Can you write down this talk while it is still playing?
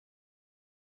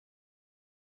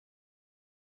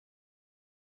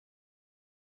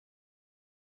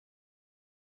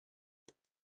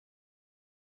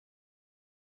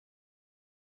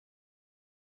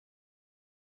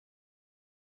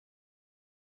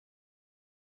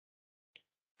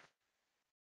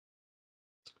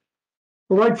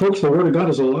All right, folks, the Word of God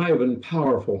is alive and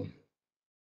powerful,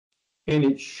 and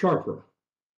it's sharper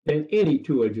than any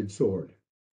two-edged sword,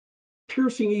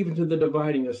 piercing even to the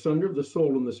dividing asunder of the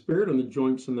soul and the spirit, and the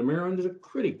joints and the marrow, and is a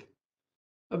critic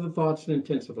of the thoughts and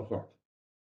intents of the heart.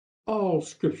 All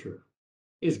Scripture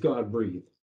is God-breathed,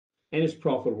 and is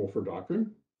profitable for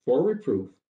doctrine, for reproof,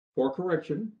 for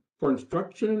correction, for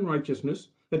instruction in righteousness,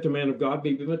 that the man of God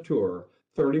may be mature,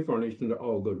 thoroughly furnished unto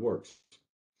all good works.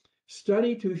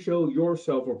 Study to show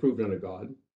yourself approved unto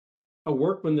God, a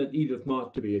workman that needeth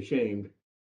not to be ashamed,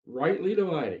 rightly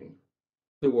dividing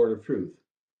the word of truth.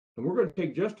 And we're going to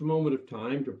take just a moment of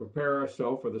time to prepare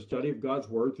ourselves for the study of God's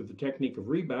word through the technique of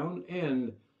rebound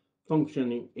and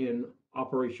functioning in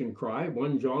Operation Cry,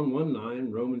 1 John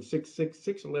 1:9, Romans 6:6,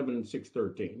 6:11, and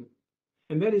 6:13.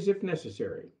 And that is if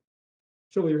necessary.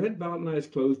 So with your head bowed and eyes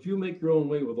closed, you make your own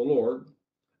way with the Lord.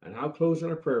 And I'll close in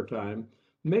our prayer time,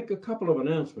 make a couple of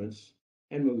announcements,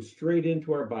 and move straight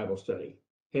into our Bible study.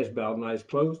 Heads bowed and eyes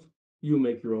closed, you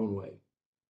make your own way.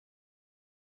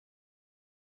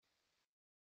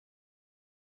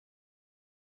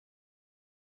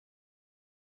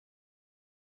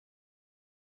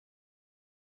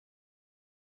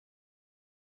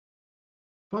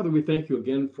 Father, we thank you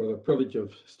again for the privilege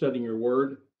of studying your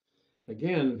word.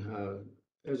 Again,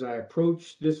 as I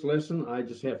approach this lesson, I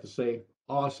just have to say,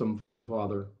 awesome,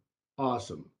 Father,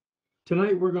 awesome.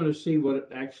 Tonight, we're going to see what it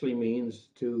actually means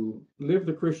to live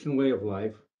the Christian way of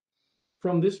life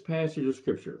from this passage of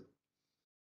Scripture.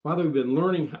 Father, we've been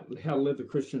learning how to live the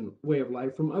Christian way of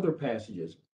life from other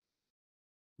passages.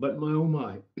 But my, oh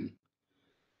my,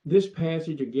 this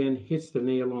passage again hits the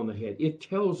nail on the head. It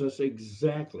tells us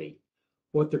exactly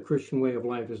what the Christian way of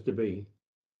life is to be.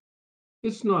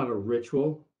 It's not a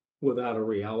ritual without a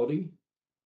reality.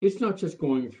 It's not just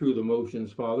going through the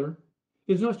motions, Father.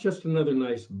 It's not just another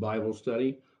nice Bible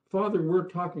study. Father, we're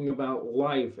talking about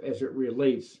life as it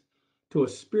relates to a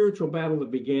spiritual battle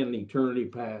that began in eternity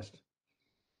past.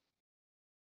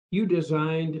 You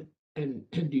designed and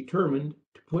determined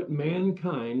to put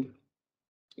mankind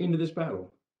into this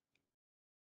battle.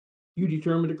 You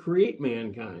determined to create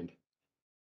mankind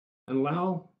and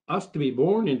allow us to be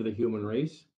born into the human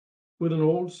race with an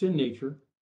old sin nature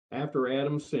after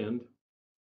Adam sinned,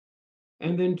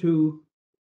 and then to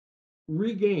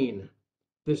regain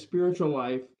the spiritual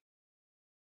life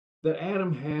that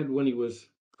Adam had when he was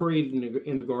created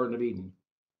in the Garden of Eden.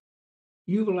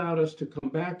 You've allowed us to come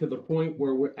back to the point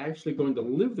where we're actually going to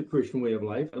live the Christian way of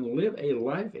life and live a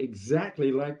life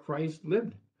exactly like Christ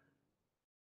lived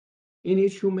in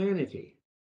his humanity.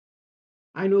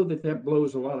 I know that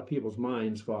blows a lot of people's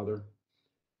minds, Father.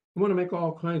 I want to make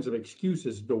all kinds of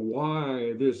excuses to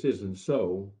why this isn't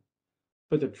so.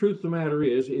 But the truth of the matter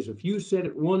is if you said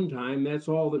it one time, that's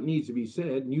all that needs to be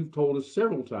said. And you've told us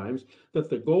several times that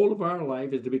the goal of our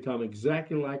life is to become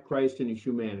exactly like Christ in his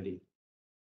humanity.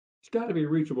 It's got to be a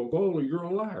reachable goal or you're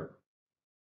a liar.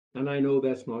 And I know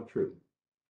that's not true.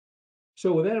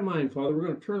 So with that in mind, Father, we're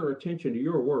going to turn our attention to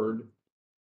your word.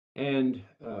 And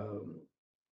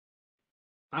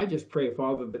I just pray,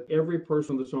 Father, that every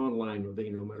person that's online with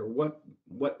you, no matter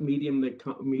what media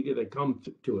they come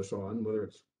to us on, whether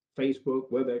it's Facebook,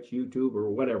 WebEx, YouTube, or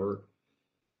whatever,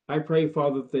 I pray,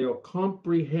 Father, that they'll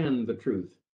comprehend the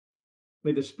truth.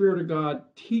 May the Spirit of God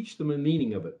teach them the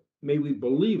meaning of it. May we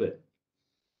believe it,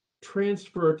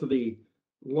 transfer it to the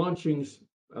launching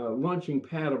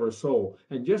pad of our soul,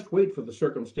 and just wait for the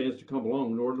circumstance to come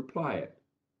along in order to apply it.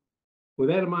 With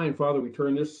that in mind, Father, we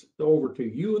turn this over to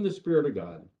you and the Spirit of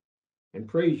God and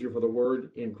praise you for the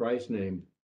word in Christ's name.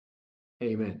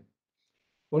 Amen.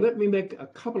 Well, let me make a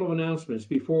couple of announcements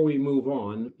before we move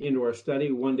on into our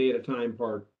study, One Day at a Time,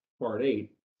 part 8.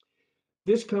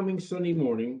 This coming Sunday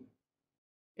morning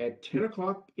at 10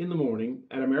 o'clock in the morning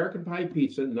at American Pie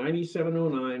Pizza,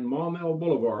 9709 Maumelle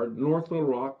Boulevard, North Little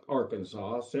Rock,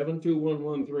 Arkansas,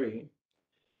 72113.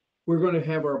 We're going to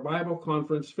have our Bible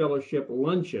Conference Fellowship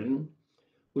Luncheon.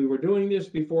 We were doing this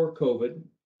before COVID.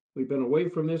 We've been away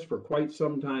from this for quite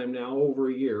some time now, over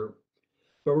a year.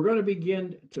 But we're going to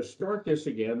begin to start this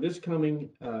again this coming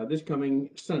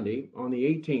Sunday on the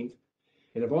 18th.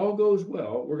 And if all goes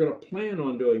well, we're going to plan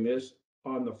on doing this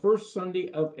on the first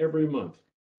Sunday of every month.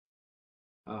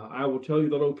 I will tell you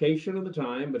the location and the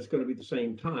time, but it's going to be the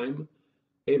same time.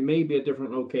 It may be a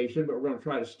different location, but we're going to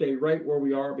try to stay right where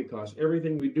we are because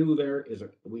everything we do there is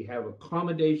we have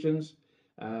accommodations.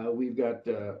 We've got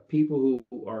people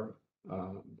who are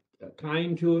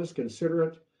kind to us,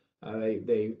 considerate.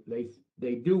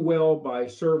 They do well by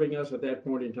serving us at that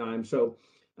point in time. So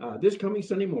this coming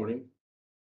Sunday morning,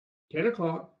 10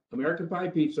 o'clock, American Pie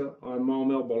Pizza on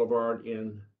Maumelle Boulevard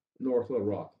in North Little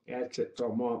Rock. Exit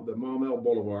from the Maumelle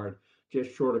Boulevard,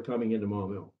 just short of coming into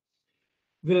Maumelle.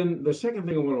 Then the second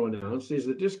thing I want to announce is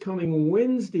that this coming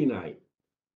Wednesday night,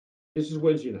 this is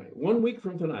Wednesday night, 1 week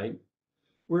from tonight,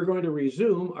 we're going to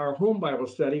resume our home Bible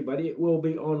study, but it will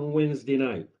be on Wednesday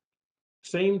night.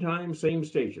 Same time, same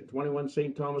station, 21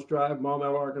 St. Thomas Drive,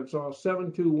 Maumelle, Arkansas,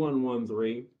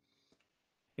 72113.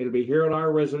 It'll be here at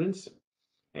our residence,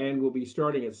 and we'll be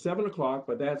starting at 7 o'clock,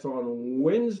 but that's on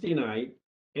Wednesday night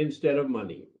instead of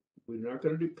Monday. We're not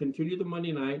going to continue the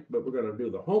Monday night, but we're going to do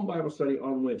the home Bible study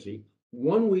on Wednesday,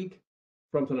 1 week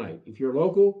from tonight. If you're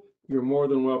local, you're more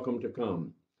than welcome to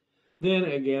come. Then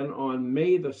again, on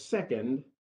May the 2nd,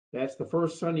 that's the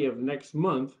first Sunday of next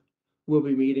month, we'll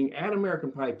be meeting at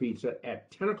American Pie Pizza at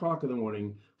 10 o'clock in the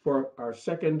morning for our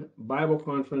second Bible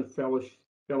Conference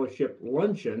Fellowship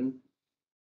luncheon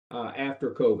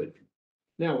after COVID.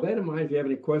 Now, with that in mind, if you have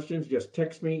any questions, just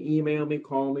text me, email me,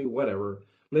 call me, whatever.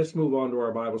 Let's move on to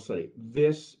our Bible study.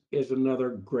 This is another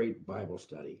great Bible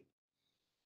study.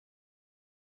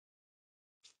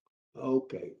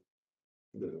 Okay,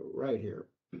 I'm gonna go right here.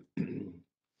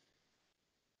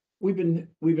 We've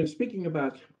been speaking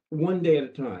about one day at a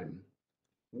time,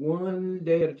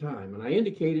 and I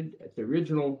indicated at the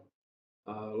original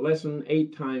lesson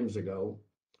 8 times ago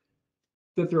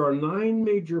that there are 9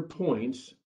 major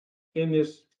points in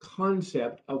this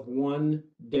concept of 1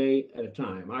 day at a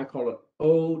time. I call it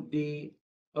ODAAT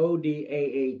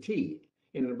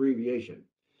in an abbreviation.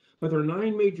 But there are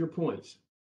 9 major points.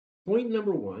 Point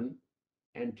number 1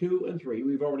 and 2 and 3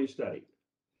 we've already studied.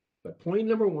 But point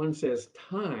number 1 says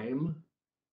time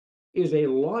is a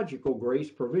logical grace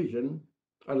provision,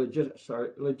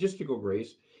 logistical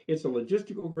grace. It's a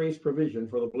logistical grace provision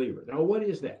for the believer. Now, what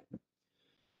is that?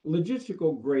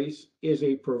 Logistical grace is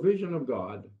a provision of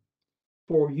God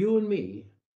for you and me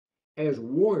as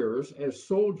warriors, as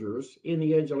soldiers in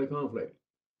the angelic conflict.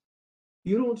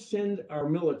 You don't send our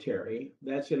military,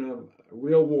 that's in a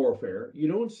real warfare, you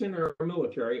don't send our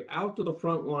military out to the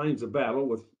front lines of battle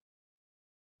with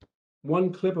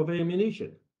 1 clip of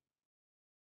ammunition.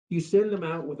 You send them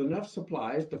out with enough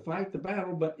supplies to fight the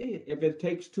battle, but if it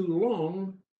takes too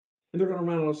long and they're going to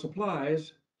run out of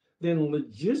supplies, then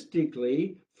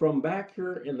logistically, from back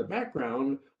here in the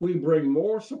background, we bring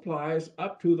more supplies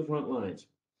up to the front lines.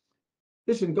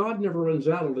 Listen, God never runs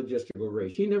out of logistical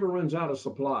grace. He never runs out of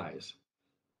supplies.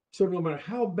 So no matter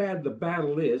how bad the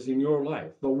battle is in your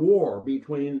life, the war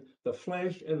between the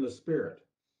flesh and the spirit,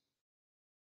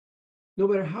 no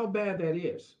matter how bad that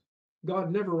is,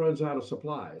 God never runs out of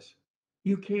supplies.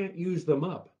 You can't use them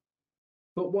up.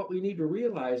 But what we need to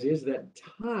realize is that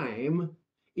time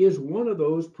is one of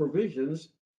those provisions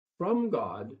from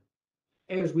God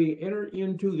as we enter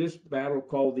into this battle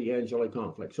called the angelic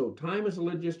conflict. So time is a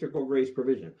logistical grace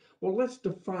provision. Well, let's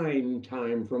define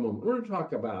time for a moment. We're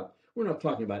not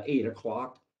talking about 8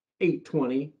 o'clock,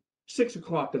 8:20, 6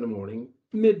 o'clock in the morning,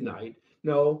 midnight.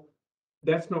 No,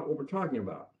 that's not what we're talking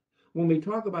about. When we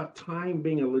talk about time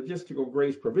being a logistical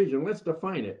grace provision, let's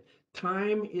define it.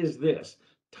 Time is this.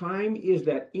 Time is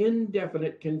that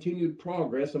indefinite continued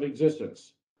progress of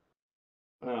existence.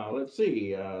 Let's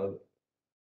see.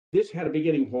 This had a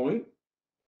beginning point.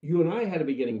 You and I had a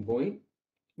beginning point.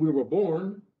 We were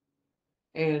born,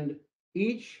 and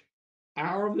each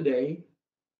hour of the day,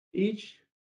 each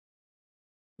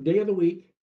day of the week,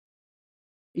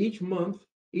 each month,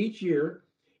 each year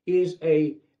is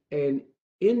an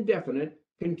indefinite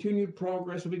continued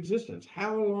progress of existence.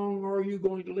 How long are you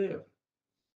going to live?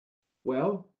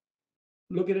 Well,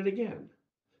 look at it again.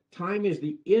 Time is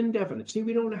the indefinite. See,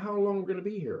 we don't know how long we're going to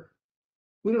be here.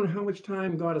 We don't know how much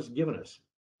time God has given us.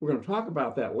 We're going to talk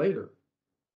about that later.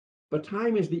 But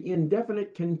time is the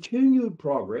indefinite continued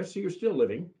progress. So you're still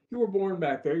living. You were born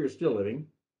back there. You're still living.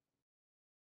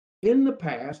 In the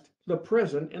past, the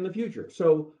present, and the future.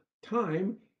 So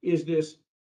time is this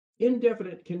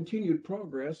indefinite continued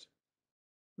progress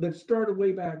that started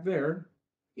way back there.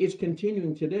 It's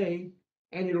continuing today,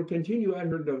 and it'll continue out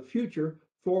into the future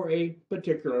for a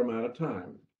particular amount of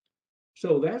time.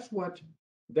 So that's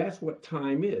what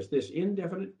time is, this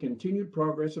indefinite continued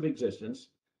progress of existence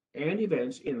and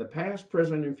events in the past,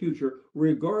 present, and future,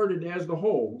 regarded as the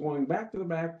whole, going back to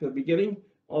the beginning,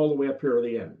 all the way up here to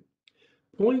the end.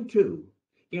 Point 2,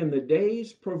 in the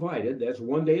days provided, that's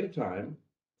 1 day at a time,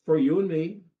 for you and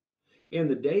me, in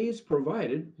the days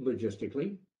provided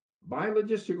logistically, by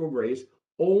logistical grace,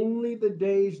 only the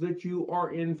days that you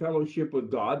are in fellowship with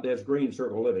God, that's green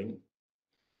circle living,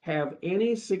 have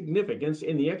any significance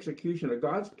in the execution of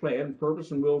God's plan, purpose,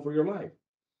 and will for your life.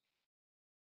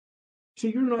 So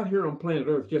you're not here on planet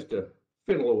Earth just to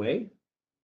fiddle away.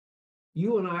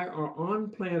 You and I are on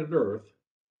planet Earth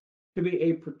to be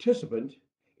a participant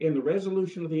in the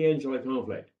resolution of the angelic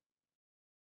conflict.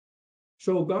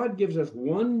 So God gives us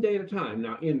one day at a time.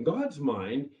 Now, in God's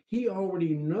mind, He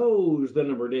already knows the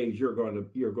number of days you're going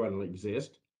to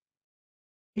exist.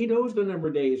 He knows the number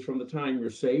of days from the time you're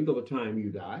saved to the time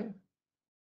you die.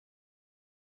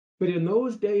 But in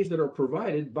those days that are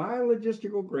provided by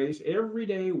logistical grace, every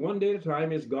day, one day at a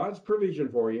time, is God's provision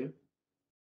for you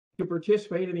to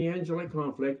participate in the angelic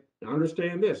conflict. Now,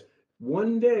 understand this.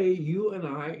 One day, you and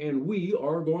I and we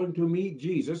are going to meet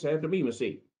Jesus at the Bema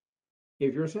seat,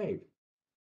 if you're saved.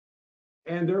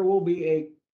 And there will be a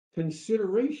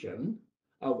consideration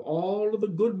of all of the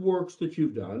good works that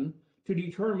you've done to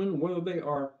determine whether they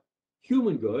are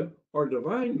human good or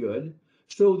divine good,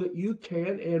 so that you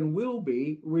can and will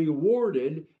be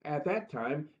rewarded at that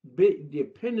time,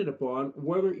 dependent upon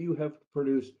whether you have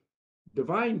produced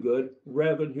divine good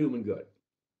rather than human good.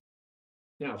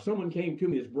 Now, if someone came to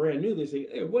me that's brand new, they say,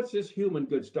 hey, what's this human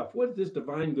good stuff? What's this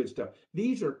divine good stuff?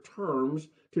 These are terms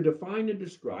to define and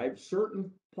describe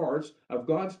certain parts of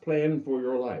God's plan for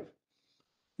your life.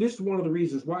 This is one of the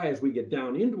reasons why, as we get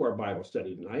down into our Bible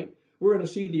study tonight, we're going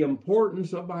to see the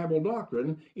importance of Bible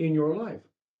doctrine in your life.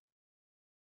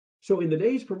 So in the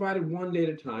days provided one day at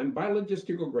a time by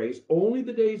logistical grace, only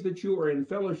the days that you are in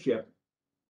fellowship.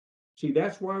 See,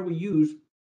 that's why we use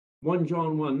 1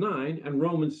 John 1:9 and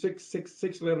Romans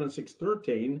 6:11 and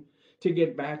 6:13 to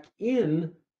get back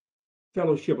in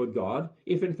fellowship with God,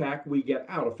 if in fact we get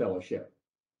out of fellowship.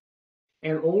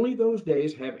 And only those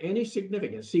days have any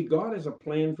significance. See, God has a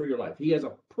plan for your life. He has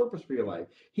a purpose for your life.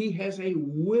 He has a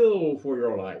will for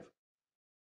your life.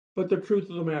 But the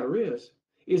truth of the matter is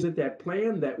that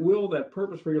plan, that will, that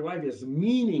purpose for your life is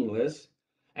meaningless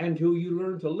until you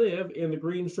learn to live in the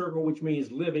green circle, which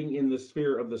means living in the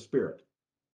sphere of the Spirit.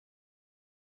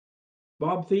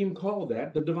 Bob Thiem called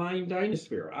that the divine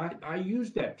dynasphere. I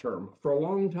used that term for a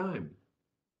long time.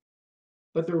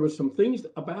 But there were some things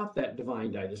about that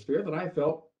divine dynasphere that I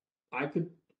felt I could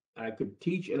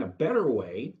teach in a better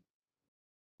way.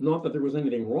 Not that there was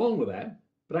anything wrong with that,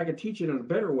 but I could teach it in a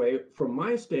better way from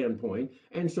my standpoint.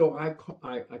 And so I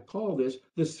call this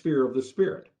the sphere of the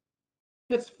Spirit.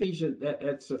 That's Ephesians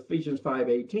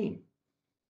 5:18.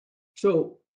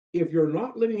 So if you're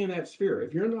not living in that sphere,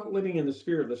 if you're not living in the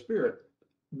sphere of the Spirit,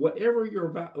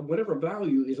 whatever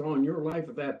value is on your life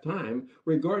at that time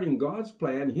regarding God's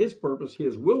plan, His purpose,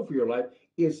 His will for your life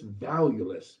is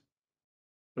valueless.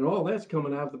 And all that's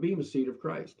coming out of the Bema seat of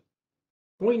Christ.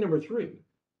 Point number 3,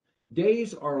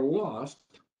 days are lost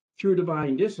through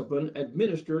divine discipline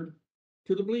administered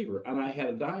to the believer. And I had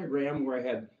a diagram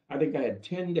where I think I had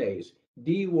 10 days,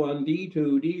 D1,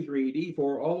 D2, D3,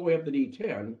 D4, all the way up to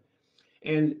D10.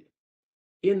 And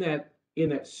in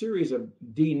that series of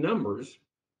D numbers,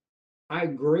 I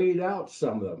grayed out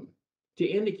some of them to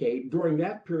indicate during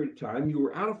that period of time you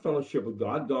were out of fellowship with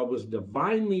God. God was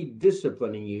divinely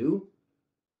disciplining you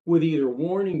with either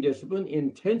warning discipline,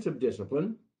 intensive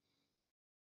discipline,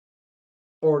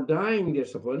 or dying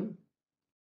discipline.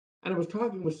 And I was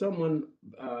talking with someone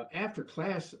after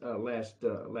class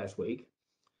last week,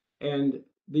 and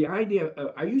the idea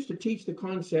I used to teach the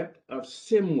concept of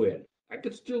SIMWID. I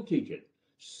could still teach it.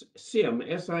 SIM,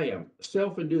 S-I-M,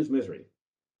 self-induced misery.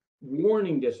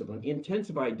 Warning discipline,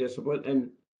 intensified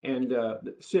discipline, and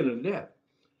sin and death.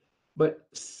 But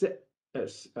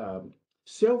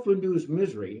self-induced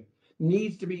misery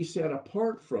needs to be set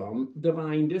apart from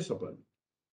divine discipline.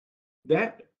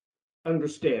 That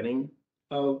understanding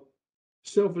of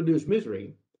self-induced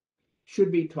misery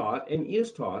should be taught and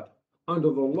is taught under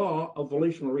the law of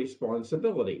volitional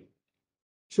responsibility.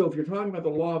 So if you're talking about the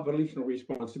law of volitional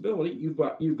responsibility, you've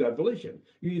got volition.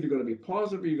 You're either going to be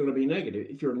positive or you're going to be negative.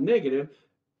 If you're negative,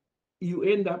 you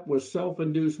end up with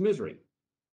self-induced misery.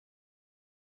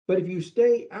 But if you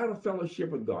stay out of fellowship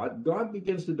with God, God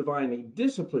begins to divinely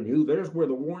discipline you. There's where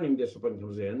the warning discipline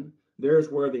comes in. There's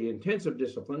where the intensive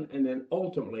discipline, and then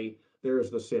ultimately there's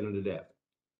the sin and the death.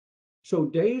 So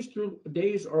days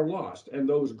are lost, and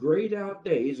those grayed out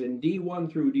days in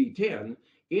D1 through D10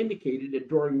 indicated that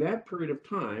during that period of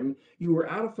time, you were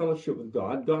out of fellowship with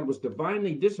God. God was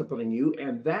divinely disciplining you,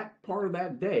 and that part of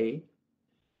that day,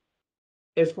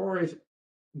 as far as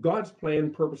God's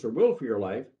plan, purpose, or will for your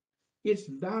life, it's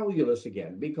valueless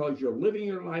again because you're living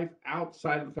your life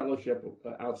outside of fellowship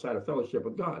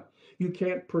with God. You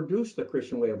can't produce the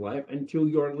Christian way of life until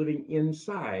you're living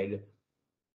inside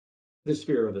the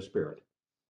sphere of the Spirit.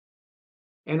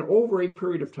 And over a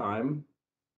period of time,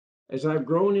 as I've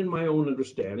grown in my own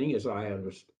understanding, as I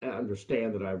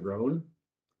understand that I've grown,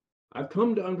 I've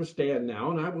come to understand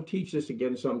now, and I will teach this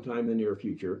again sometime in the near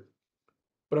future,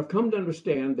 but I've come to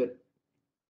understand that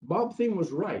Bob Thiem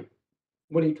was right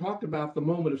when he talked about the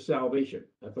moment of salvation.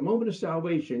 At the moment of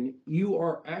salvation, you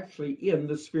are actually in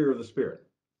the sphere of the Spirit.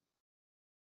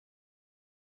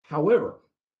 However,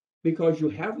 because you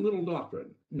have little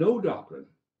doctrine, no doctrine,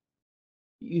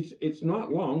 it's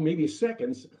not long, maybe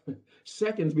seconds,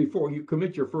 seconds before you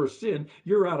commit your first sin,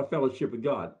 you're out of fellowship with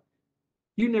God.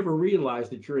 You never realize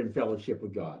that you're in fellowship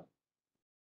with God.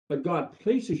 But God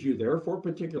places you there for a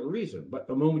particular reason. But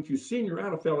the moment you sin, you're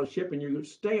out of fellowship, and you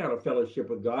stay out of fellowship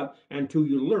with God until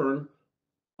you learn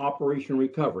Operation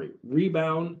Recovery,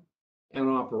 rebound, and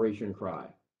Operation Cry.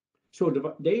 So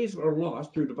days are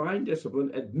lost through divine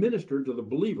discipline administered to the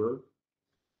believer.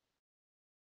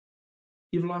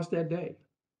 You've lost that day.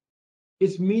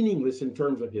 It's meaningless in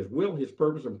terms of his will, his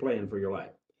purpose, and plan for your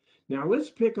life. Now let's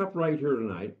pick up right here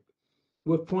tonight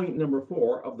with point number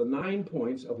 4 of the 9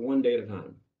 points of one day at a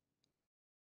time.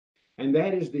 And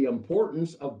that is the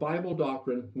importance of Bible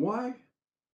doctrine. Why?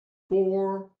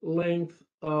 For length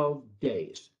of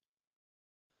days.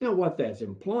 Now, what that's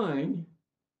implying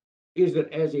is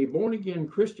that as a born-again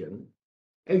Christian,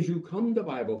 as you come to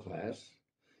Bible class,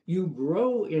 you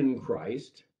grow in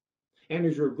Christ, and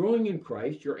as you're growing in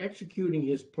Christ, you're executing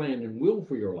his plan and will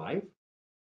for your life.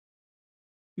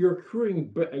 You're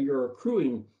accruing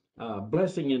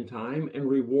blessing in time and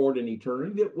reward in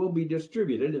eternity that will be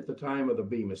distributed at the time of the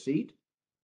Bema seat.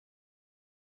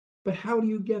 But how do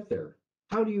you get there?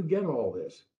 How do you get all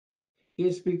this?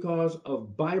 It's because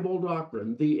of Bible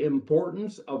doctrine, the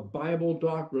importance of Bible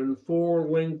doctrine for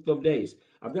length of days.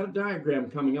 I've got a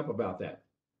diagram coming up about that.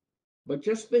 But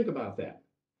just think about that.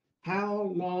 How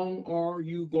long are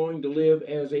you going to live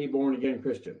as a born-again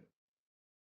Christian?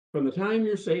 From the time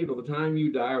you're saved or the time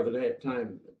you die or the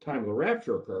time of the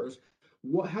rapture occurs,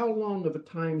 how long of a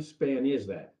time span is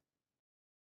that?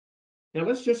 Now,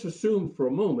 let's just assume for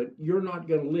a moment you're not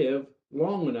going to live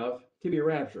long enough to be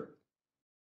raptured.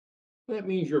 That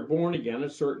means you're born again at a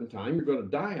certain time. You're going to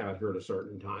die out here at a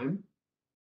certain time.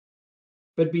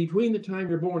 But between the time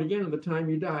you're born again and the time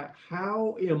you die,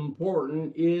 how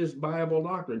important is Bible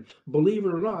doctrine? Believe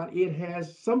it or not, it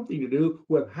has something to do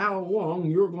with how long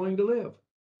you're going to live.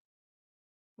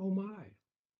 Oh my.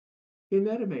 Isn't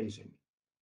that amazing?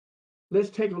 Let's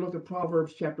take a look at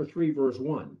Proverbs chapter 3, verse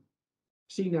 1.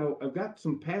 See, now I've got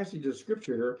some passages of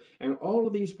scripture here, and all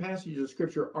of these passages of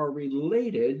scripture are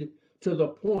related to the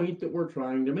point that we're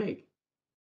trying to make.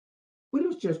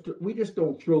 We just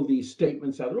don't throw these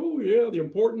statements out. Oh yeah, the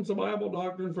importance of Bible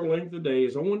doctrine for length of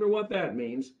days. I wonder what that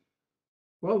means.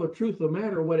 Well, the truth of the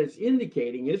matter, what it's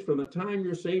indicating is from the time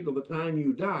you're saved to the time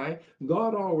you die,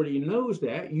 God already knows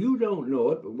that. You don't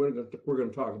know it, but we're going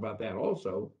to talk about that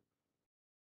also.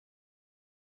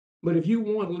 But if you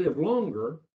want to live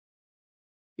longer,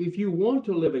 if you want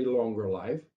to live a longer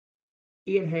life,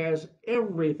 it has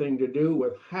everything to do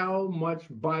with how much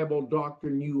Bible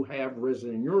doctrine you have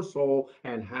risen in your soul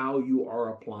and how you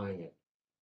are applying it.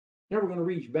 Now we're going to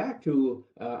reach back to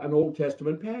an Old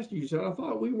Testament passage. You said, I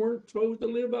thought we weren't supposed to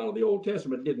live out of the Old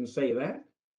Testament. It didn't say that.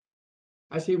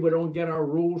 I say we don't get our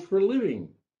rules for living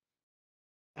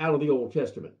out of the Old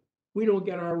Testament. We don't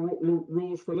get our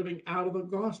rules for living out of the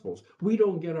Gospels. We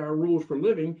don't get our rules for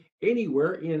living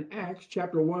anywhere in Acts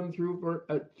chapter 1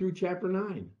 through chapter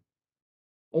 9.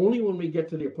 Only when we get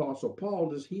to the Apostle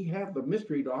Paul does he have the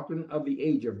mystery doctrine of the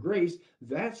age of grace.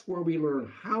 That's where we learn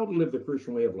how to live the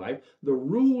Christian way of life, the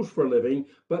rules for living,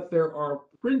 but there are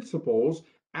principles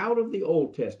out of the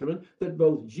Old Testament that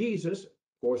both Jesus, of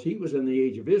course, he was in the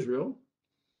age of Israel,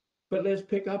 but let's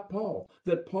pick up Paul,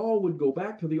 that Paul would go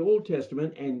back to the Old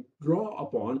Testament and draw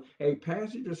upon a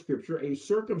passage of Scripture, a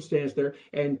circumstance there,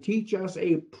 and teach us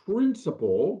a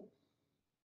principle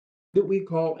that we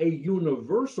call a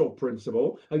universal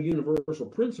principle. A universal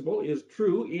principle is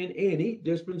true in any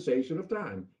dispensation of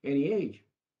time, any age.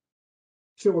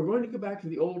 So we're going to go back to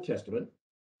the Old Testament,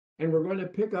 and we're going to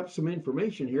pick up some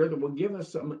information here that will give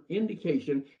us some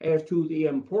indication as to the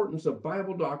importance of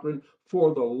Bible doctrine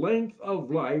for the length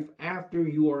of life after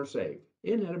you are saved.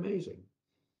 Isn't that amazing?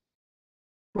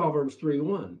 Proverbs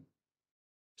 3:1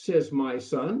 says, my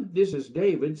son, this is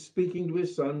David speaking to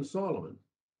his son Solomon.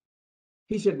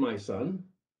 He said, my son,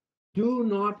 do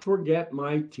not forget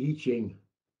my teaching,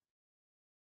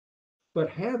 but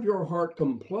have your heart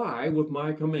comply with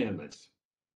my commandments.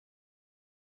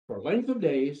 For length of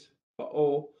days,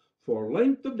 for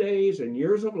length of days and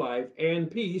years of life and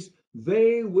peace,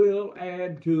 they will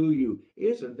add to you.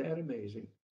 Isn't that amazing?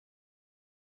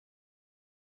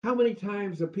 How many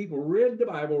times have people read the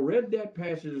Bible, read that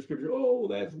passage of Scripture? Oh,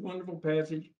 that's a wonderful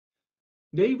passage.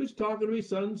 David's talking to his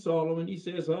son Solomon. He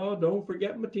says, oh, don't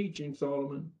forget my teaching,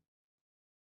 Solomon.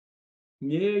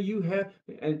 Yeah, you have,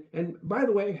 and by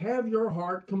the way, have your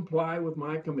heart comply with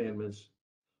my commandments.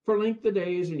 For length of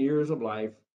days and years of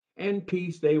life, and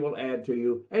peace they will add to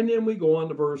you. And then we go on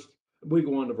to verse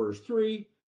 3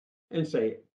 and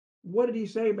say, what did he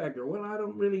say back there? Well, I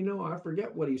don't really know. I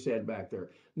forget what he said back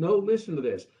there. No, listen to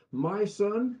this. My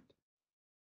son,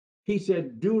 he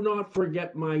said, do not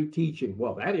forget my teaching.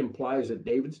 Well, that implies that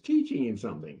David's teaching him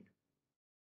something.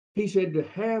 He said to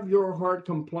have your heart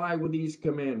comply with these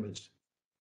commandments.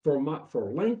 For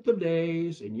length of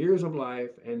days and years of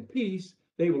life and peace,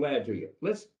 they will add to you.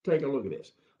 Let's take a look at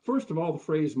this. First of all, the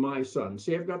phrase "my son."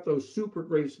 See, I've got those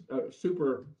superscript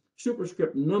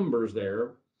numbers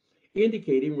there,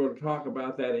 indicating we're going to talk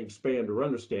about that and expand our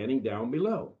understanding down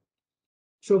below.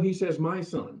 So he says, "My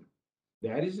son."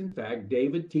 That is, in fact,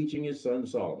 David teaching his son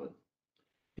Solomon.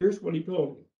 Here's what he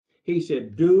told him. He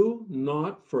said, "Do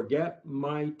not forget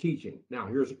my teaching." Now,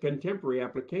 here's a contemporary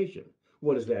application.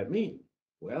 What does that mean?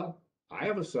 Well, I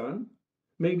have a son.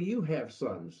 Maybe you have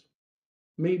sons.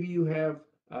 Maybe you have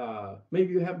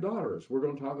daughters. We're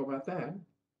going to talk about that.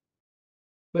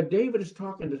 But David's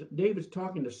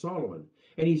talking to Solomon,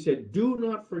 and he said, "Do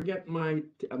not forget my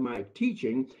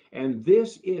teaching." And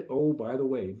this is, oh, by the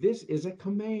way, this is a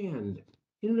command.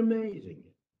 Isn't it amazing?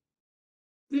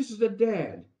 This is a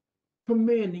dad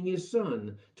commanding his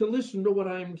son to listen to what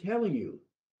I'm telling you,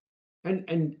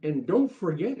 and don't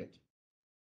forget it.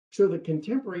 So the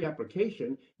contemporary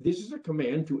application, this is a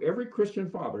command to every Christian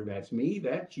father. That's me,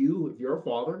 that's you, if you're a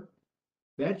father,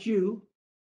 that's you.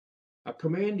 A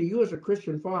command to you as a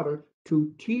Christian father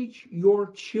to teach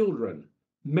your children,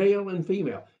 male and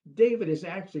female. David is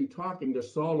actually talking to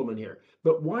Solomon here.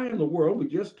 But why in the world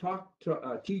would you just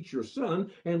teach your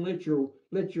son and let your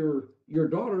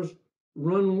daughters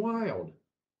run wild?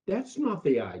 That's not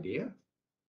the idea.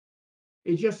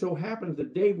 It just so happens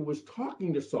that David was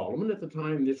talking to Solomon at the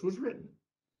time this was written.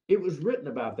 It was written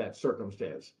about that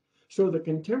circumstance. So the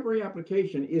contemporary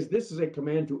application is this is a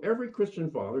command to every Christian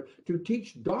father to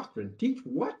teach doctrine. Teach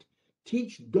what?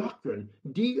 Teach doctrine.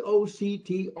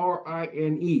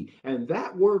 Doctrine. And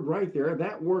that word right there,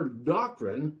 that word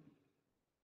doctrine,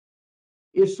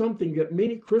 is something that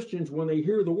many Christians, when they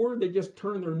hear the word, they just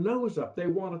turn their nose up. They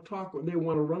want to talk, they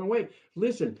want to run away.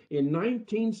 Listen, in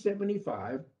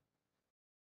 1975,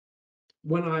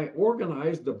 when I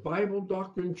organized the Bible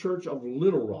Doctrine Church of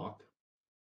Little Rock,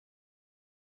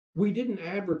 we didn't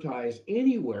advertise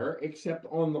anywhere except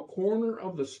on the corner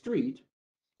of the street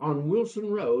on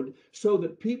Wilson Road so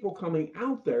that people coming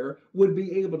out there would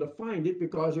be able to find it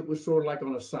because it was sort of like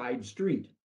on a side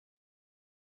street.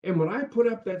 And when I put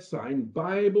up that sign,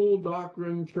 Bible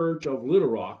Doctrine Church of Little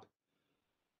Rock,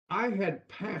 I had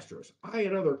pastors, I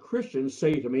had other Christians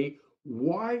say to me,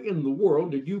 "Why in the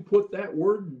world did you put that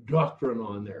word doctrine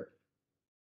on there?"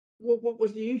 Well, what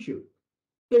was the issue?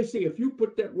 They say if you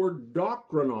put that word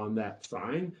doctrine on that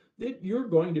sign, that you're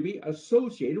going to be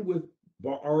associated with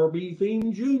R.B.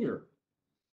 Thien Jr.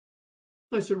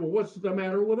 I said, well, what's the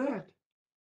matter with that?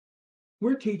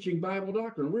 We're teaching Bible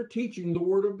doctrine. We're teaching the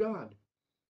Word of God.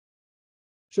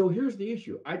 So here's the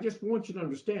issue. I just want you to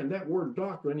understand that word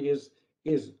doctrine is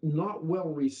not well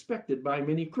respected by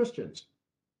many Christians.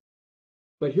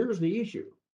 But here's the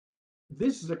issue.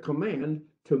 This is a command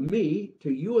to me,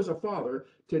 to you as a father,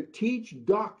 to teach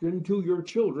doctrine to your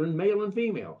children, male and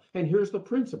female. And here's the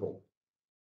principle.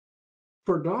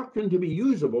 For doctrine to be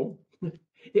usable,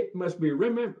 it must be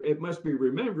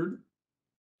remembered,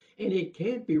 and it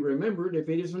can't be remembered if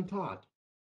it isn't taught.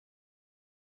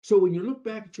 So when you look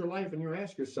back at your life and you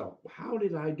ask yourself, how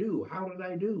did I do? How did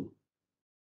I do?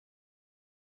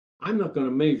 I'm not going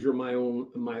to measure my own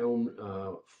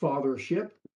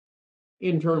fathership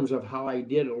in terms of how I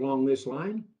did along this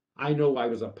line. I know I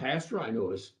was a pastor. I know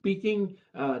I was speaking,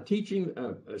 teaching,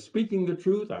 speaking the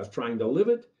truth. I was trying to live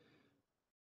it.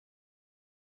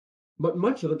 But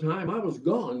much of the time I was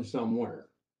gone somewhere.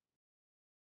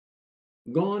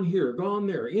 Gone here, gone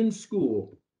there, in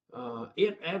school,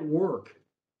 at work.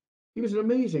 It was an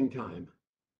amazing time.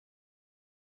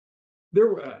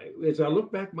 As I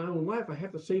look back my own life, I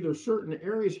have to say there's certain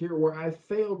areas here where I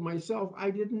failed myself. I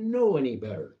didn't know any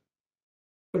better.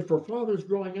 But for fathers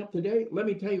growing up today, let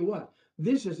me tell you what,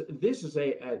 this is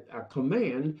a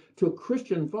command to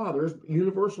Christian fathers,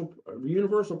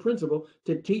 universal principle,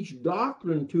 to teach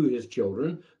doctrine to his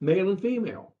children, male and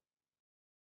female.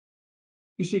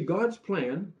 You see, God's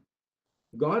plan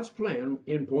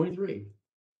in point 3,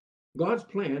 God's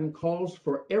plan calls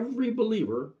for every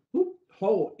believer,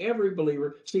 every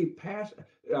believer. See,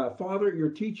 father, you're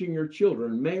teaching your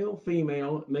children, male,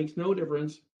 female, makes no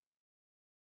difference.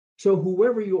 So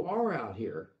whoever you are out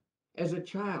here, as a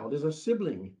child, as a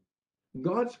sibling,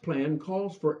 God's plan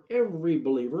calls for every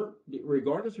believer,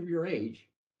 regardless of your age,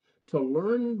 to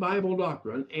learn Bible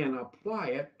doctrine and apply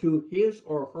it to his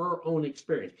or her own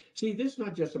experience. See, this is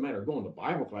not just a matter of going to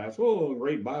Bible class. Oh,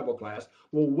 great Bible class.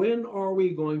 Well, when are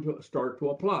we going to start to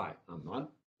apply? I'm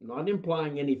not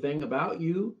implying anything about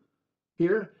you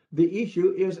here. The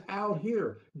issue is out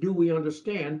here. Do we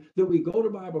understand that we go to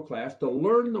Bible class to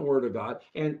learn the Word of God?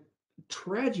 And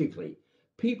tragically,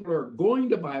 people are going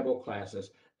to Bible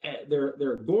classes.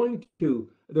 They're going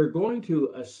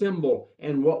to assemble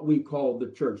in what we call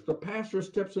the church. The pastor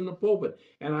steps in the pulpit,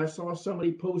 and I saw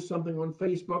somebody post something on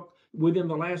Facebook within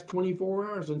the last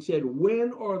 24 hours and said,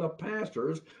 "When are the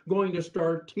pastors going to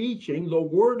start teaching the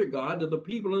Word of God to the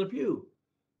people in the pew?"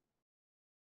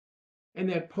 And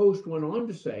that post went on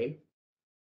to say,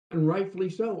 and rightfully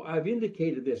so, I've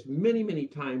indicated this many, many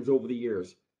times over the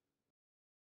years.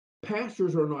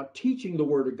 Pastors are not teaching the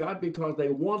Word of God because they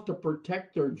want to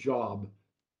protect their job.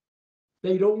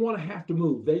 They don't want to have to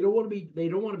move. They don't want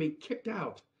to be kicked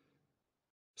out.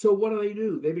 So what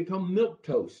do? They become milk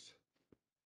toast.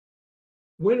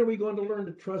 When are we going to learn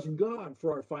to trust God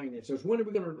for our finances? When are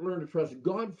we going to learn to trust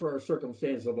God for our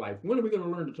circumstances of life? When are we going to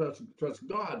learn to trust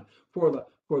God for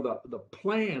the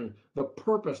plan, the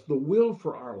purpose, the will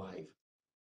for our life,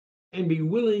 and be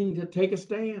willing to take a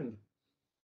stand?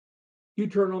 You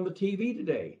turn on the TV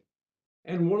today,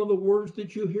 and one of the words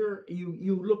that you hear,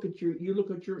 you look at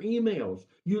your emails,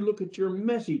 you look at your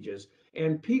messages,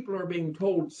 and people are being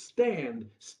told, stand,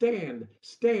 stand,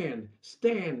 stand,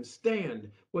 stand,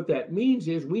 stand. What that means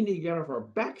is we need to get off our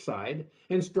backside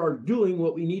and start doing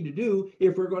what we need to do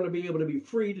if we're going to be able to be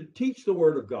free to teach the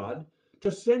Word of God,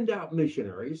 to send out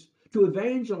missionaries, to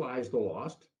evangelize the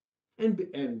lost,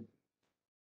 and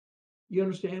you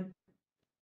understand?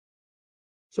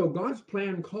 So God's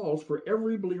plan calls for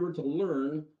every believer to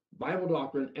learn Bible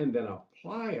doctrine and then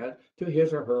apply it to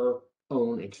his or her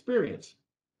own experience.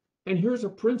 And here's a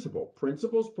principle: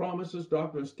 principles, promises,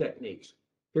 doctrines, techniques.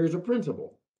 Here's a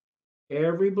principle: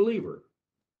 every believer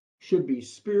should be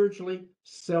spiritually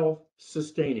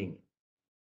self-sustaining.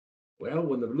 Well,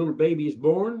 when the little baby is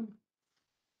born,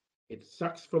 it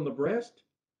sucks from the breast.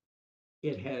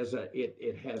 It has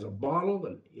a bottle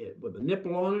with a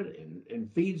nipple on it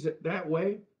and feeds it that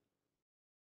way.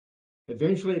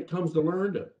 Eventually, it comes to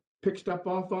learn to pick stuff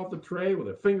off the tray with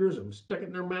their fingers and stick it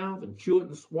in their mouth and chew it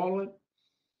and swallow it.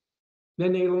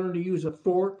 Then they learn to use a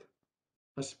fork,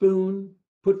 a spoon,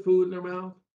 put food in their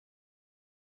mouth,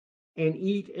 and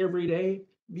eat every day.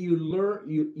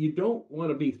 You don't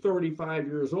want to be 35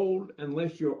 years old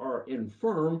unless you are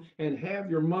infirm and have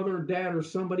your mother, dad, or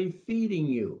somebody feeding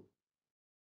you.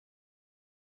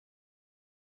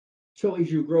 So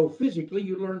as you grow physically,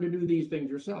 you learn to do these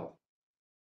things yourself.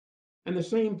 And the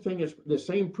same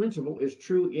principle is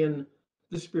true in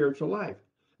the spiritual life.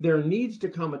 There needs to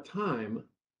come a time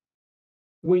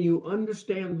when you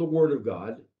understand the Word of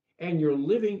God and you're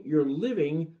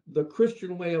living the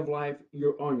Christian way of life,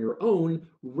 you're on your own,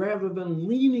 rather than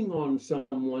leaning on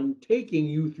someone taking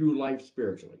you through life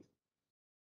spiritually.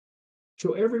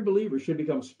 So every believer should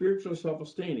become spiritually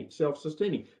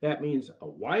self-sustaining. That means a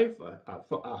wife,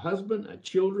 a husband, a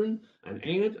children, an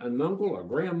aunt, an uncle, a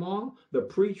grandma, the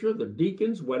preacher, the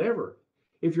deacons, whatever.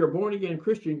 If you're a born again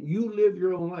Christian, you live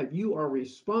your own life. You are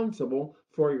responsible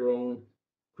for your own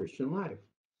Christian life.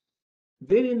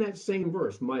 Then in that same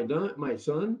verse, my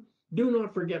son, do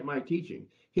not forget my teaching.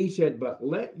 He said, but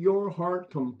let your heart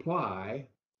comply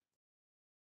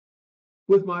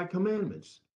with my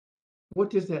commandments.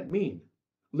 What does that mean?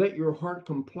 Let your heart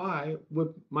comply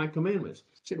with my commandments.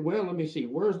 I said, well, let me see,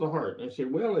 where's the heart? And I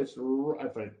said, well, if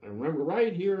I remember,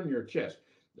 right here in your chest.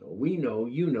 We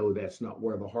know, that's not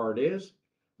where the heart is.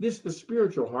 This is the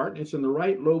spiritual heart, and it's in the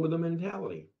right lobe of the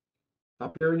mentality,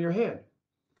 up here in your head.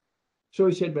 So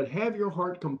he said, but have your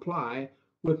heart comply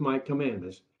with my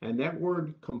commandments. And that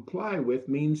word comply with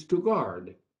means to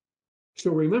guard.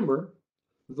 So remember,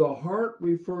 the heart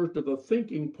refers to the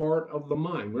thinking part of the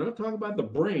mind. We're not talking about the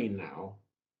brain now.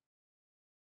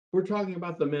 We're talking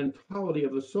about the mentality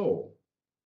of the soul.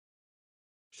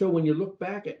 So when you look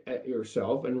back at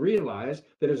yourself and realize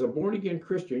that as a born again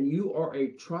Christian, you are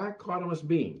a trichotomous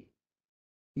being.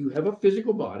 You have a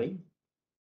physical body,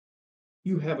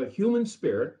 you have a human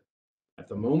spirit. At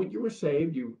the moment you were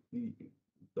saved,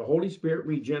 the Holy Spirit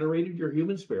regenerated your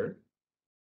human spirit,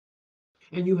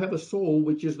 and you have a soul,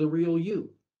 which is the real you.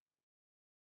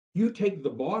 You take the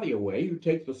body away, you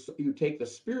take the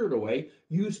spirit away,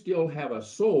 you still have a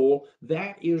soul.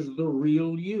 That is the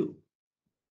real you.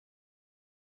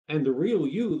 And the real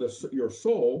you, your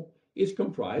soul, is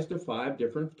comprised of 5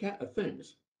 different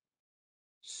things.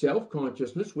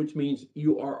 Self-consciousness, which means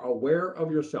you are aware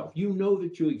of yourself. You know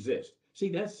that you exist. See,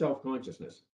 that's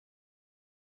self-consciousness.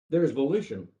 There's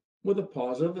volition with a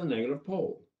positive and negative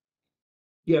pole.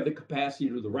 You have the capacity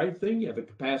to do the right thing, you have the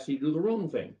capacity to do the wrong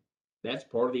thing. That's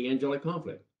part of the angelic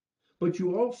conflict. But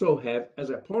you also have, as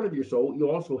a part of your soul, you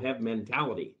also have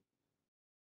mentality.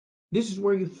 This is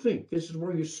where you think, this is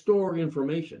where you store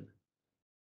information.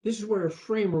 This is where a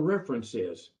frame of reference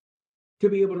is to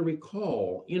be able to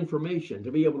recall information,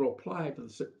 to be able to apply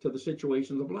to the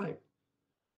situations of life.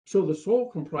 So the soul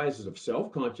comprises of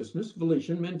self-consciousness,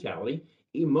 volition, mentality,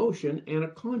 emotion, and a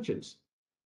conscience.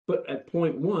 But at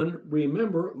point one,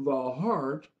 remember the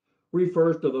heart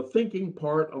refers to the thinking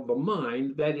part of the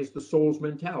mind, that is the soul's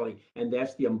mentality, and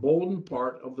that's the emboldened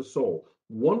part of the soul.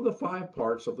 One of the 5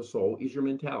 parts of the soul is your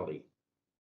mentality.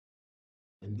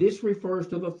 And this refers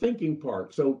to the thinking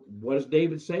part. So what does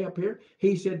David say up here?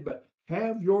 He said, but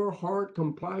have your heart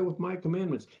comply with my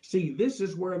commandments. See, this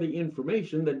is where the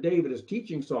information that David is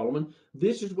teaching Solomon,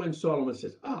 this is when Solomon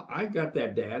says, I got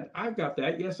that, Dad. I've got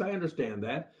that. Yes, I understand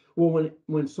that. Well,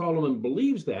 when Solomon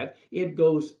believes that, it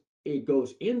goes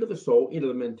into the soul, into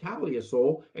the mentality of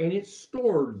soul, and it's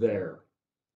stored there.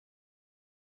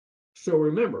 So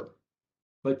remember,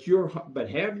 but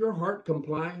have your heart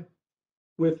comply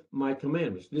with my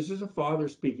commandments. This is a father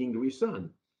speaking to his son.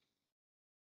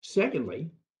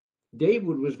 Secondly,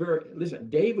 David was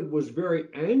very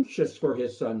anxious for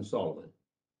his son Solomon.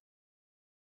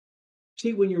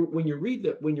 See, when you read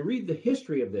the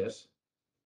history of this,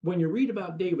 when you read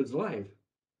about David's life,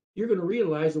 you're going to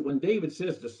realize that when David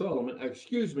says to Solomon,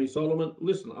 excuse me, Solomon,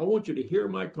 listen, I want you to hear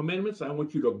my commandments. I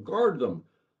want you to guard them.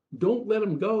 Don't let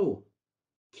them go.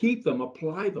 Keep them,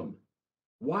 apply them.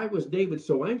 Why was David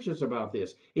so anxious about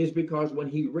this? Is because when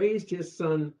he raised his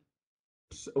son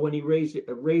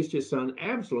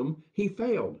Absalom, he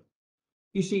failed.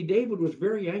 You see, David was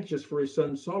very anxious for his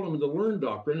son Solomon to learn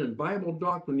doctrine, and Bible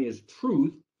doctrine is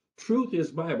truth. Truth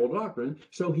is Bible doctrine.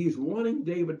 So he's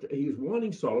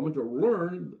wanting Solomon to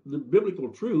learn the biblical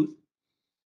truth.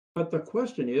 But the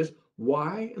question is,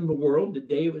 why in the world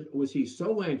was he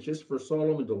so anxious for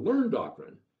Solomon to learn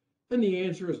doctrine? And the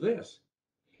answer is this.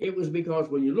 It was because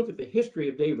when you look at the history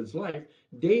of David's life,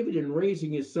 David, in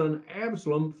raising his son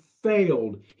Absalom,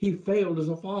 failed. He failed as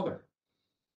a father.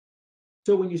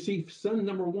 So when you see son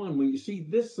number 1, when you see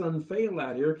this son fail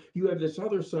out here, you have this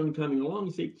other son coming along.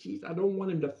 You say, geez, I don't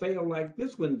want him to fail like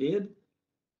this one did.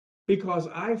 Because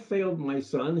I failed my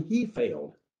son, he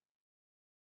failed.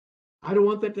 I don't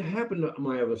want that to happen to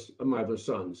my other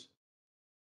sons.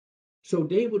 So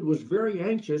David was very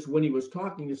anxious when he was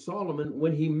talking to Solomon,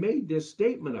 when he made this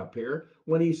statement up here,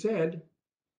 when he said,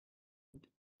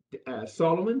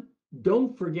 Solomon,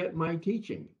 don't forget my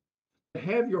teaching.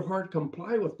 Have your heart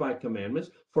comply with my commandments,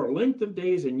 for length of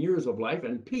days and years of life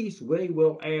and peace they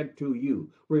will add to you.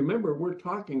 Remember, we're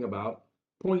talking about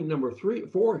point number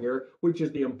 4 here, which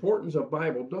is the importance of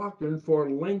Bible doctrine for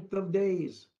length of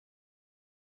days.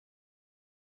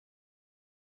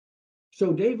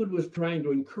 So David was trying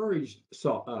to encourage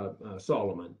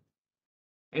Solomon.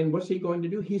 And what's he going to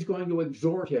do? He's going to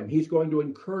exhort him. He's going to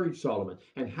encourage Solomon.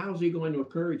 And how's he going to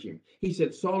encourage him? He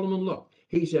said, Solomon, look,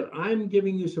 he said, I'm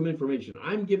giving you some information.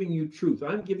 I'm giving you truth.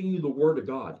 I'm giving you the word of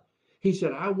God. He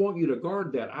said, I want you to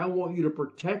guard that. I want you to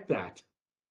protect that.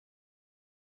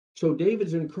 So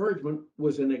David's encouragement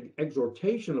was an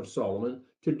exhortation of Solomon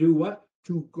to do what?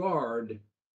 To guard,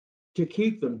 to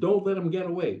keep them. Don't let them get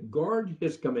away. Guard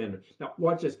his commandments. Now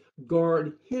watch this.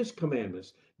 Guard his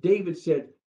commandments. David said,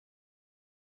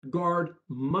 guard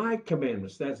my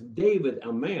commandments. That's David,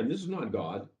 a man. This is not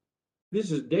God.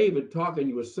 This is David talking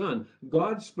to his son.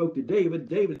 God spoke to David.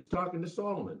 David's talking to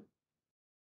Solomon.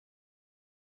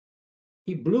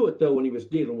 He blew it, though, when he was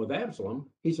dealing with Absalom.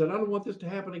 He said, I don't want this to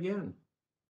happen again.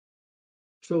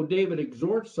 So David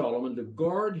exhorts Solomon to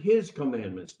guard his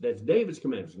commandments. That's David's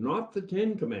commandments, not the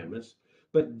 10 commandments,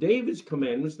 but David's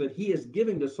commandments that he is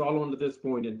giving to Solomon at this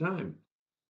point in time.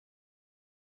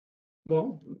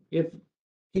 Well, if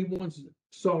he wants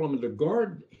Solomon to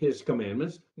guard his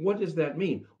commandments, what does that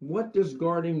mean? What does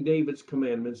guarding David's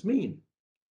commandments mean?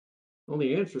 Well,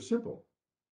 the answer is simple.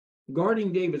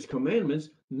 Guarding David's commandments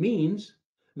means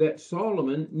that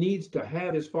Solomon needs to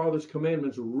have his father's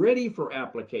commandments ready for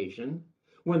application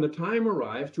when the time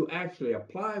arrives to actually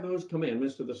apply those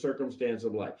commandments to the circumstance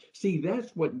of life. See,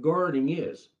 that's what guarding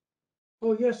is.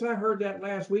 Oh, yes, I heard that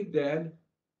last week, Dad.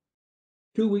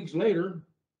 2 weeks later,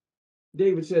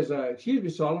 David says, excuse me,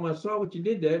 Solomon, I saw what you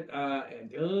did that.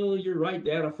 Oh, you're right,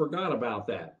 Dad. I forgot about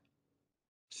that.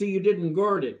 See, you didn't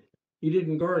guard it. You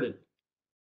didn't guard it,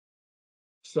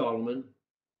 Solomon.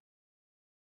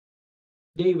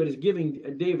 David is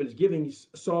giving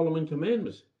Solomon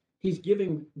commandments. He's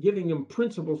giving him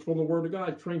principles from the Word of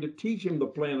God, trying to teach him the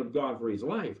plan of God for his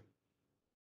life.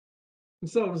 And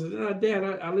Solomon says, "Dad,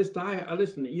 I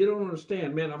listen. You don't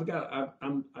understand, man. I've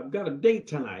got a date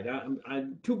tonight.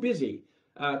 I'm too busy.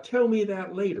 Tell me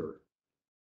that later."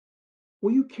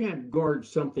 Well, you can't guard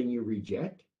something you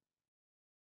reject.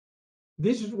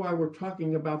 This is why we're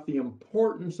talking about the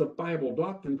importance of Bible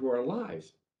doctrine to our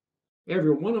lives.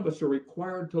 Every one of us are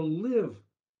required to live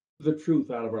the truth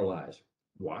out of our lives.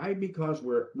 Why? Because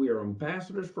we are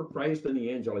ambassadors for Christ in the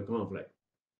angelic conflict.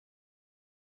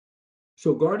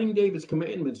 So guarding David's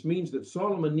commandments means that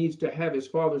Solomon needs to have his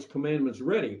father's commandments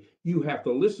ready. You have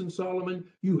to listen, Solomon.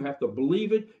 You have to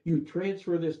believe it. You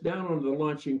transfer this down onto the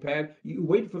launching pad. You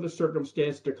wait for the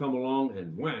circumstance to come along,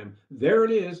 and wham, there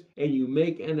it is, and you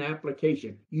make an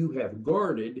application. You have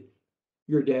guarded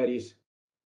your daddy's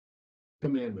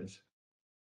commandments.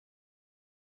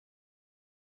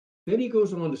 Then he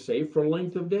goes on to say, for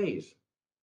length of days.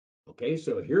 Okay,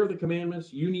 so here are the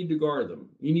commandments. You need to guard them.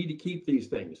 You need to keep these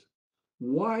things.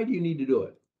 Why do you need to do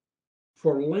it?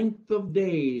 For length of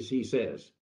days, he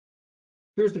says.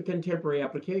 Here's the contemporary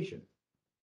application.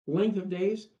 Length of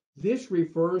days, this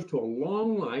refers to a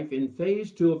long life in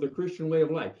phase 2 of the Christian way of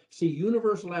life. See,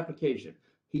 universal application.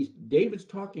 David's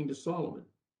talking to Solomon.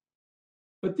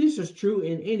 But this is true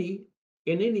in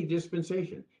any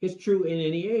dispensation. It's true in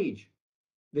any age.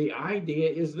 The idea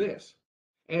is this: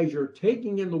 as you're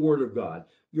taking in the Word of God,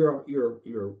 you're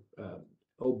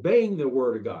obeying the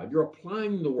Word of God, you're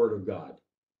applying the Word of God.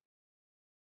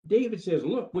 David says,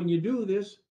 look, when you do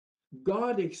this,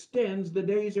 God extends the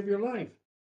days of your life.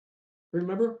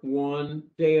 Remember, one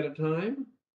day at a time.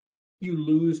 You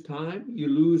lose time, you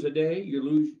lose a day, you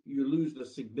lose the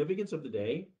significance of the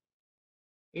day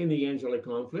in the angelic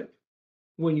conflict.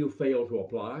 When you fail to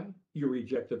apply, you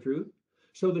reject the truth.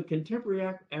 So the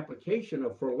contemporary application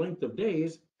of for length of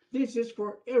days, this is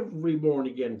for every born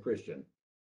again Christian,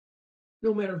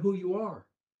 no matter who you are.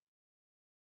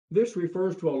 This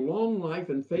refers to a long life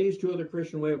in phase 2 of the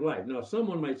Christian way of life. Now,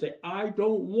 someone might say, I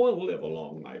don't want to live a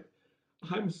long life.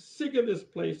 I'm sick of this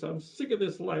place. I'm sick of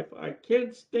this life. I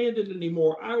can't stand it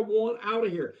anymore. I want out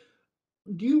of here.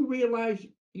 Do you realize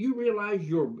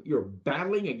you're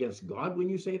battling against God when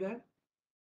you say that?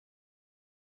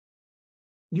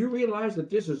 Do you realize that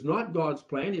this is not God's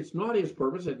plan? It's not his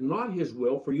purpose. It's not his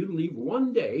will for you to leave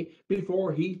one day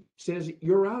before he says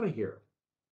you're out of here.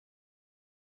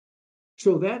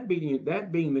 So that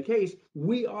being the case,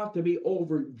 we ought to be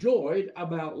overjoyed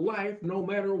about life no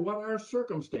matter what our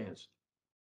circumstance.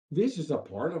 This is a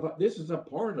part of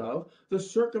the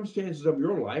circumstances of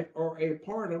your life are a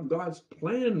part of God's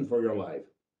plan for your life.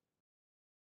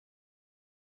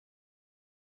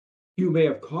 You may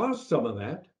have caused some of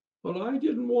that. Well, I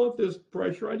didn't want this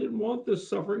pressure. I didn't want this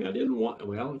suffering.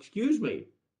 Well, excuse me.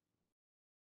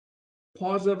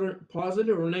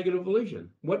 Positive or negative volition.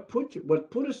 What put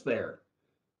us there?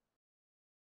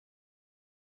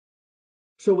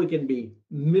 So we can be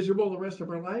miserable the rest of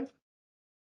our life?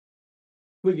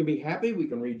 We can be happy, we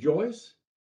can rejoice,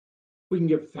 we can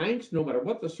give thanks no matter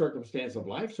what the circumstance of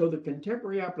life. So the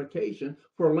contemporary application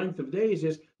for length of days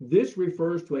is this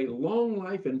refers to a long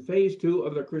life in phase 2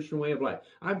 of the Christian way of life.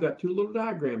 I've got 2 little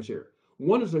diagrams here.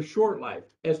 One is a short life.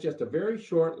 It's just a very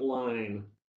short line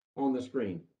on the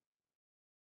screen.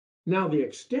 Now the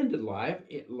extended line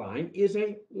is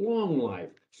a long life.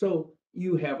 So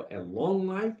you have a long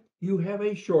life, you have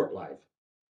a short life.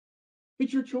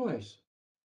 It's your choice.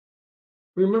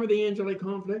 Remember the angelic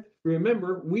conflict?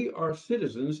 Remember, we are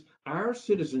citizens. Our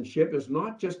citizenship is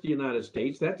not just the United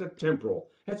States. That's a temporal,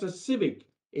 that's a civic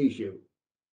issue.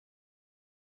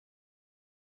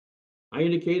 I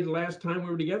indicated last time we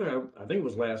were together, I think it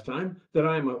was last time, that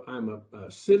I'm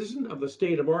a citizen of the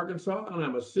state of Arkansas, and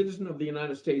I'm a citizen of the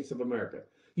United States of America.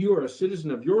 You are a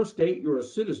citizen of your state. You're a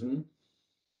citizen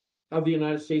of the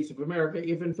United States of America,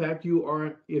 if in fact you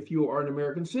are an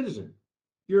American citizen.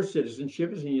 Your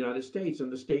citizenship is in the United States and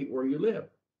the state where you live.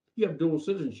 You have dual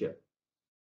citizenship.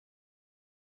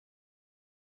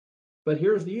 But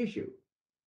here's the issue.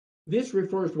 This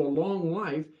refers to a long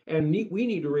life, and we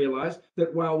need to realize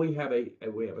that while we have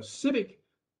a civic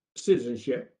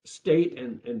citizenship, state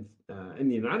and in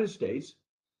the United States,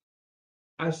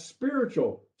 a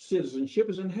spiritual citizenship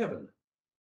is in heaven.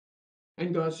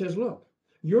 And God says, look,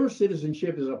 your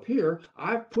citizenship is up here.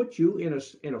 I've put you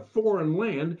in a foreign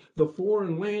land. The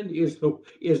foreign land is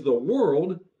the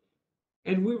world,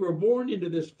 and we were born into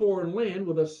this foreign land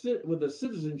with a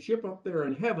citizenship up there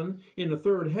in heaven, in the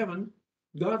third heaven.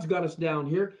 God's got us down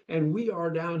here, and we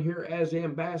are down here as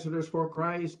ambassadors for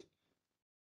Christ.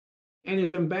 And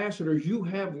as ambassadors, you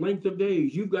have length of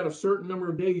days. You've got a certain number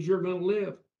of days you're going to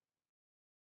live.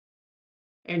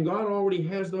 And God already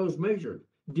has those measured.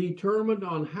 Determined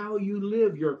on how you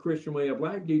live your Christian way of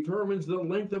life determines the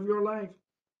length of your life.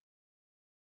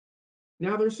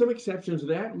 Now, there's some exceptions to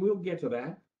that, and we'll get to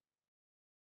that.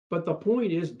 But the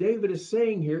point is, David is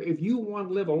saying here, if you want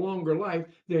to live a longer life,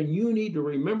 then you need to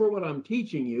remember what I'm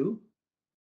teaching you.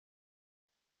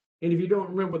 And if you don't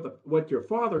remember what your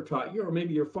father taught you, or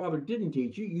maybe your father didn't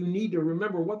teach you, you need to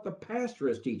remember what the pastor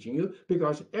is teaching you,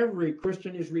 because every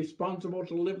Christian is responsible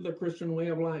to live the Christian way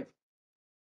of life.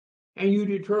 And you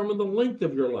determine the length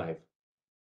of your life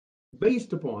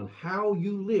based upon how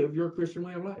you live your Christian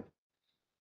way of life.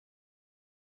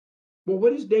 Well,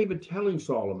 what is David telling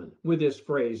Solomon with this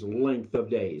phrase, length of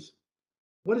days?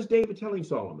 What is David telling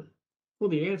Solomon?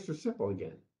 Well, the answer is simple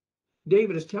again.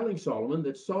 David is telling Solomon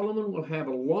that Solomon will have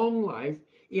a long life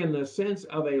in the sense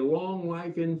of a long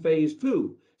life in phase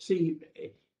 2. See,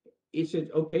 he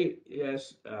said, okay,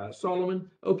 yes, Solomon,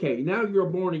 okay, now you're a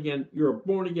born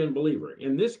again believer.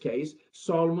 In this case,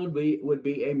 Solomon would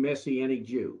be a Messianic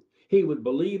Jew. He would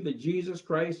believe that Jesus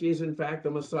Christ is in fact the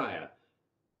Messiah.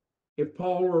 If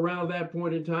Paul were around that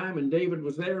point in time and David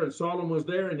was there and Solomon was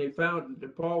there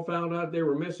and Paul found out they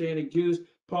were Messianic Jews,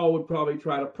 Paul would probably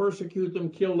try to persecute them,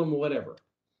 kill them, whatever.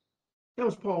 That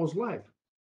was Paul's life.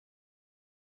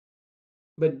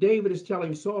 But David is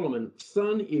telling Solomon,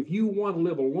 son, if you want to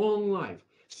live a long life,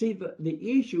 see,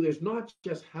 the issue is not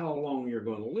just how long you're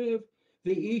going to live.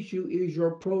 The issue is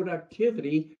your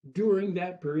productivity during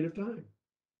that period of time.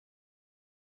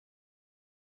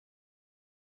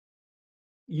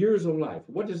 Years of life.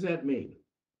 What does that mean?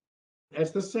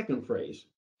 That's the second phrase.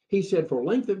 He said, for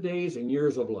length of days and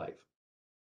years of life.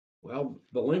 Well,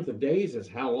 the length of days is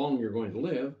how long you're going to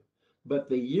live, but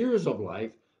the years of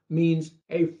life means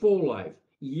a full life.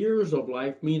 Years of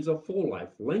life means a full life.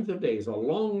 Length of days, a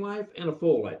long life and a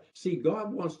full life. See,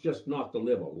 God wants just not to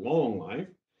live a long life.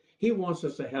 He wants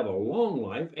us to have a long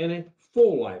life and a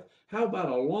full life. How about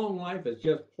a long life that's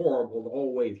just horrible the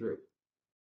whole way through?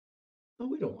 No,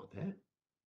 we don't want that.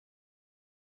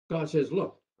 God says,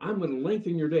 look, I'm going to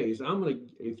lengthen your days.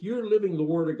 If you're living the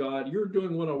word of God, you're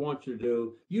doing what I want you to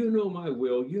do. You know my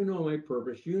will, you know my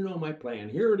purpose, you know my plan.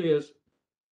 Here it is.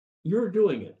 You're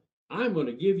doing it. I'm going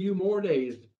to give you more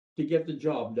days to get the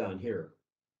job done here,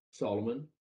 Solomon.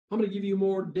 I'm going to give you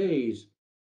more days,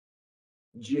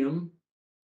 Jim,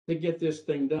 to get this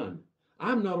thing done.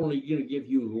 I'm not only going to give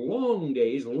you long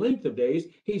days, length of days.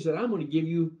 He said, I'm going to give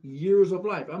you years of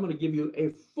life. I'm going to give you a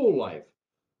full life.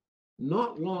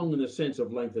 Not long in the sense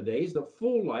of length of days. The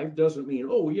full life doesn't mean,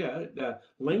 oh yeah,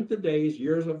 length of days,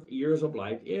 years of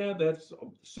life. Yeah,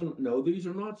 no, these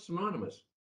are not synonymous.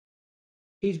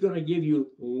 He's going to give you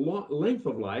length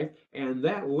of life, and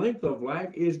that length of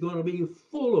life is going to be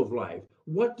full of life.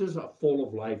 What does a full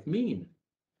of life mean?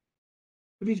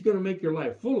 If he's going to make your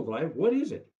life full of life, what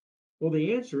is it? Well,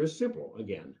 the answer is simple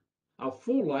again. A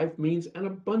full life means an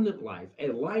abundant life, a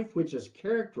life which is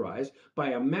characterized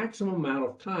by a maximum amount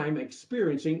of time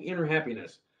experiencing inner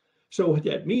happiness. So what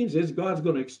that means is God's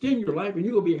going to extend your life and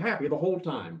you will be happy the whole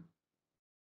time.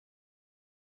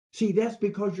 See, that's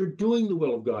because you're doing the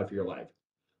will of God for your life.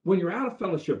 When you're out of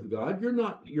fellowship with God, you're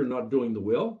not doing the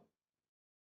will.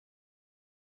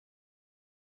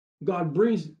 God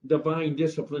brings divine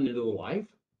discipline into the life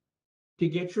to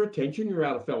get your attention. You're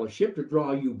out of fellowship to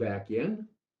draw you back in.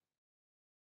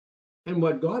 And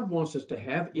what God wants us to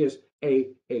have is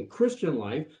a Christian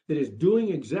life that is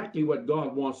doing exactly what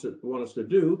God wants us to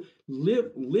do.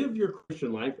 Live your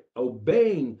Christian life,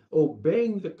 obeying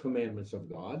the commandments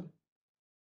of God.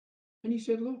 And he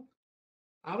said, look,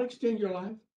 I'll extend your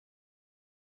life,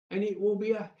 and it will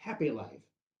be a happy life,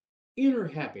 inner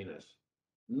happiness,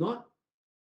 not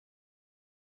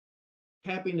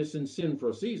happiness in sin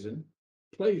for a season,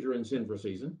 pleasure in sin for a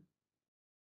season.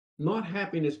 Not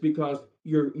happiness because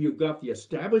you've got the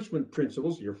establishment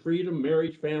principles, your freedom,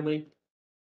 marriage, family,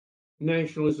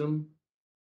 nationalism,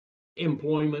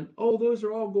 employment. Oh, those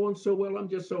are all going so well. I'm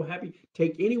just so happy.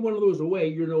 Take any one of those away,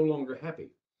 you're no longer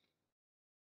happy.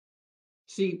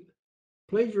 See,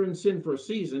 pleasure and sin for a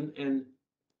season and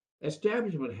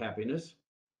establishment happiness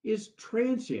is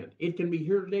transient. It can be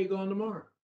here today, gone tomorrow.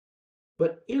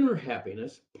 But inner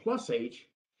happiness plus H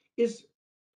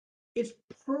it's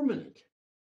permanent,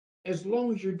 as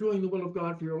long as you're doing the will of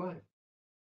God for your life.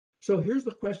 So here's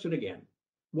the question again.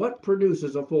 What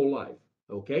produces a full life?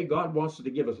 Okay, God wants to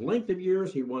give us length of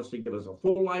years. He wants to give us a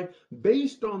full life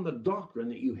based on the doctrine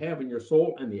that you have in your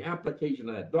soul and the application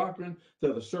of that doctrine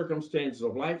to the circumstances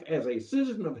of life as a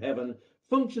citizen of heaven,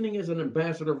 functioning as an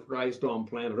ambassador of Christ on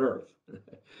planet Earth.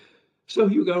 So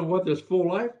you go, what, this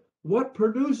full life? What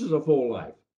produces a full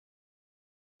life?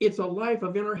 It's a life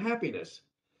of inner happiness.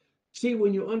 See,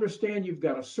 when you understand you've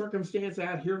got a circumstance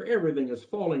out here, everything is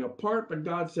falling apart, but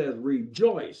God says,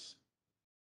 rejoice.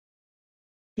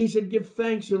 He said, give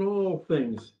thanks in all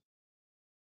things.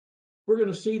 We're going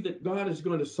to see that God is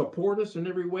going to support us in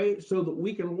every way so that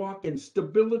we can walk in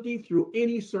stability through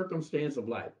any circumstance of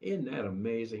life. Isn't that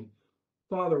amazing?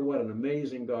 Father, what an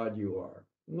amazing God you are.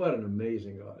 What an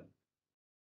amazing God.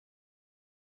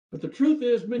 But the truth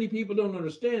is, many people don't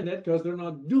understand that because they're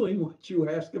not doing what you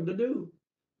ask them to do.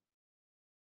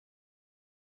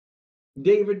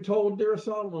 David told dear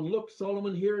Solomon, look,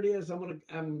 Solomon, here it is.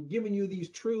 I'm giving you these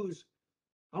truths.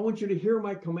 I want you to hear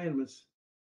my commandments.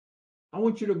 I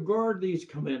want you to guard these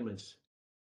commandments.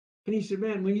 And he said,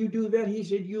 man, when you do that, he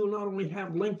said, you'll not only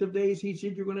have length of days, he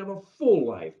said, you're going to have a full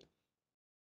life.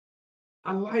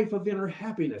 A life of inner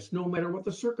happiness, no matter what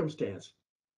the circumstance.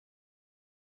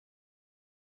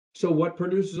 So what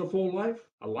produces a full life?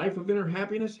 A life of inner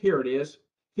happiness? Here it is.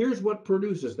 Here's what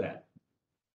produces that.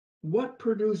 What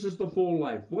produces the full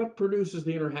life? What produces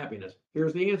the inner happiness?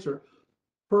 Here's the answer.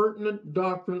 Pertinent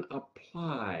doctrine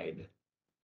applied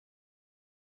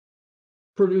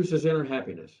produces inner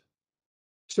happiness.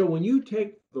 So when you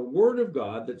take the word of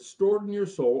God that's stored in your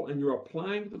soul and you're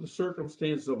applying it to the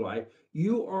circumstances of life,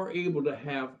 you are able to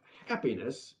have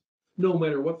happiness no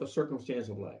matter what the circumstance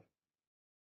of life.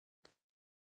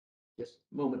 Just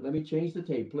a moment. Let me change the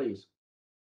tape, please.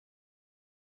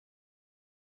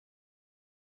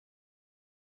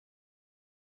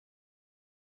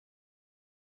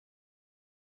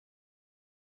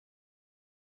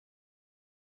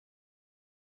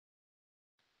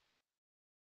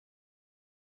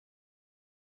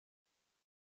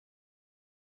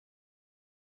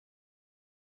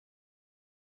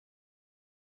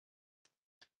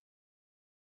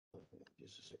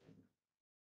 Just a second.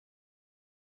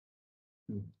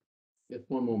 Just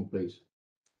one moment, please.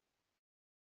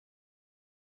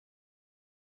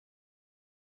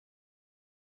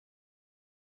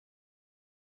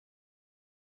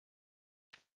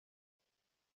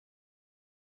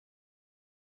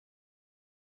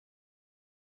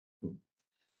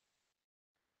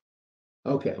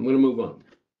 Okay, I'm going to move on.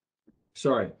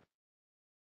 Sorry,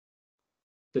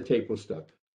 the tape was stuck.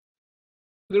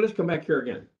 Okay, let's come back here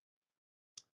again.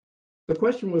 The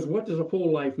question was, what does a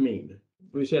full life mean?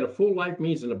 We said a full life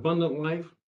means an abundant life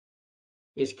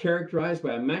is characterized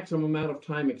by a maximum amount of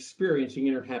time experiencing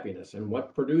inner happiness. And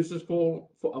what produces a full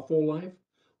life?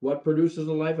 What produces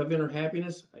a life of inner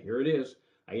happiness? Here it is.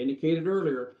 I indicated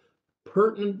earlier,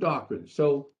 pertinent doctrine.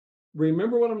 So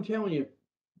remember what I'm telling you,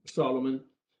 Solomon.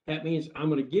 That means I'm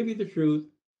going to give you the truth.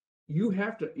 You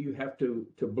have to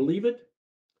believe it,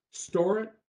 store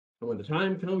it, and when the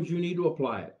time comes, you need to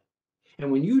apply it.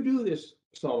 And when you do this,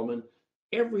 Solomon,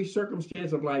 every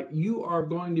circumstance of life, you're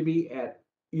going to be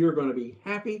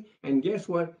happy, and guess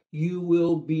what? You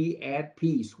will be at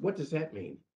peace. What does that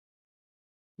mean?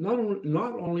 Not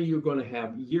only you're going to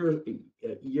have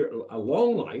a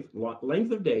long life,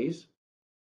 length of days,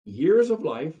 years of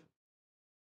life,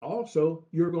 also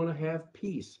you're going to have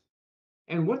peace.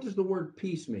 And what does the word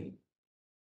peace mean?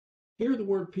 Here, the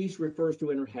word peace refers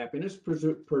to inner happiness,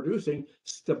 producing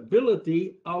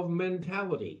stability of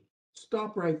mentality.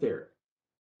 Stop right there.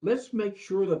 Let's make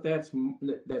sure that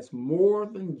that's more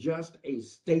than just a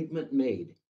statement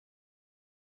made.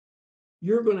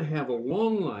 You're going to have a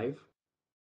long life.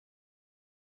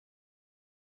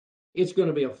 It's going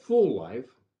to be a full life.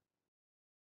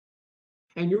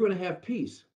 And you're going to have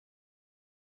peace.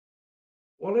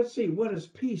 Well, let's see. What is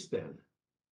peace then?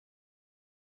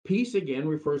 Peace, again,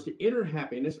 refers to inner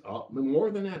happiness.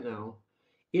 More than that now.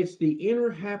 It's the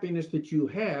inner happiness that you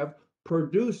have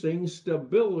producing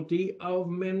stability of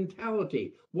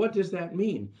mentality. What does that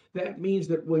mean? That means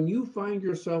that when you find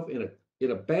yourself in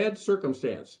a bad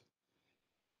circumstance,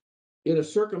 in a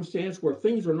circumstance where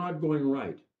things are not going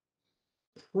right,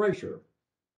 pressure,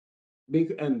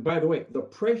 and by the way, the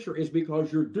pressure is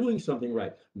because you're doing something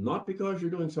right, not because you're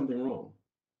doing something wrong.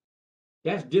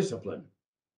 That's discipline.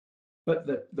 But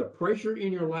the pressure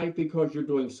in your life because you're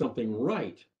doing something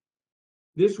right,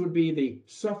 this would be the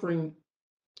suffering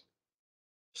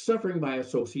by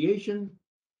association.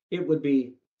 It would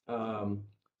be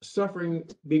suffering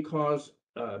because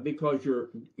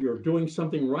you're doing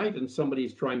something right and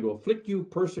somebody's trying to afflict you,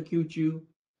 persecute you.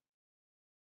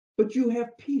 But you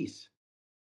have peace.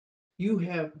 You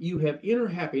have inner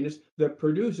happiness that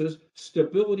produces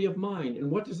stability of mind.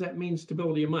 And what does that mean,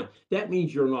 stability of mind? That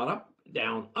means you're not up,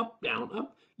 down, up, down,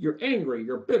 up. you're angry,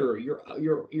 you're bitter,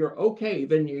 you're okay,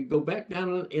 then you go back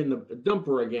down in the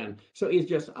dumper again. So it's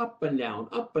just up and down,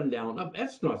 up and down, up.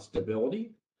 That's not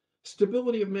stability.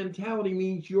 Stability of mentality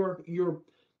means you are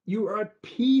at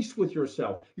peace with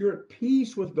yourself. You're at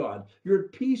peace with God. You're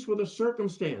at peace with a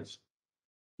circumstance.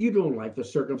 You don't like the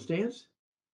circumstance,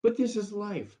 but this is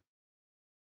life.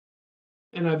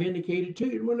 And I've indicated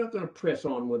to you, we're not going to press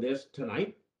on with this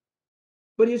tonight,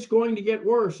 but it's going to get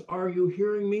worse. Are you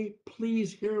hearing me?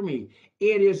 Please hear me.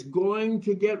 It is going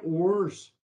to get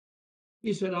worse.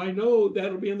 He said, I know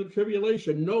that'll be in the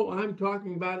tribulation. No, I'm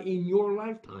talking about in your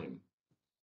lifetime.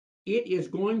 It is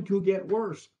going to get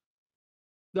worse.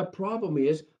 The problem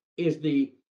is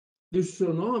the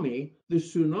tsunami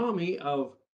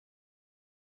of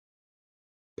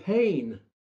pain,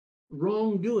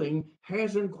 wrongdoing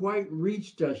hasn't quite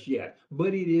reached us yet,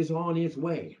 but it is on its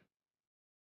way.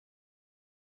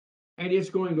 And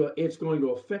it's going to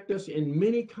affect us in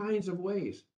many kinds of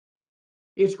ways.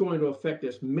 It's going to affect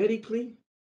us medically,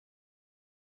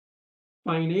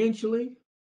 financially,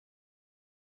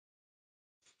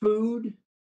 food,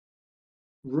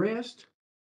 rest,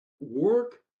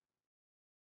 work.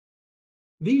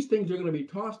 These things are going to be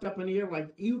tossed up in the air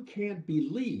like you can't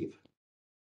believe.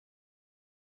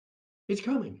 It's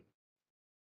coming.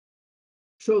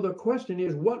 So the question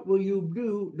is, what will you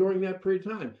do during that period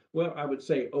of time? Well, I would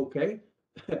say, okay,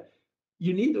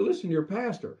 you need to listen to your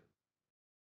pastor.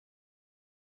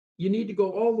 You need to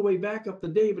go all the way back up to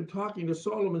David talking to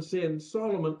Solomon, saying,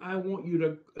 Solomon, I want you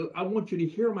to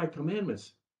hear my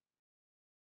commandments.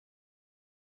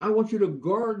 I want you to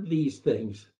guard these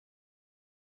things.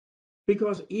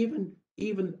 Because even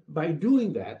by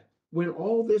doing that, when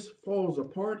all this falls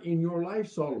apart in your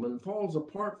life, Solomon, falls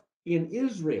apart in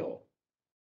Israel,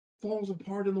 falls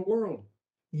apart in the world,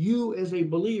 you as a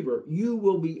believer, you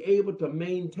will be able to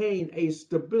maintain a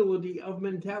stability of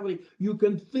mentality. You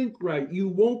can think right. You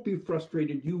won't be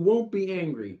frustrated. You won't be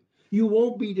angry. You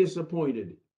won't be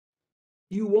disappointed.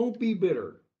 You won't be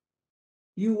bitter.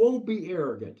 You won't be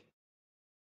arrogant.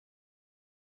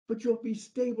 But you'll be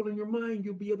stable in your mind.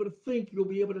 You'll be able to think. You'll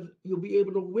be able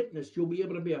to witness. You'll be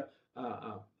able to be a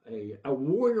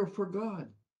warrior for God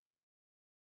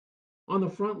on the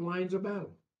front lines of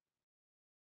battle.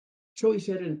 So he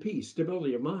said, in peace,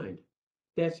 stability of mind.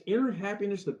 That's inner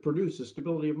happiness that produces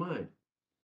stability of mind,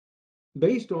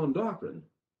 based on doctrine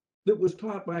that was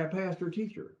taught by a pastor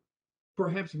teacher,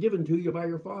 perhaps given to you by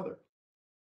your father.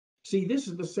 See, this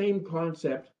is the same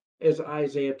concept as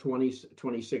Isaiah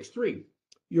 26:3.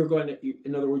 You're going to,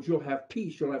 in other words, you'll have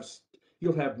peace,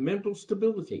 you'll have mental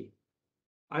stability.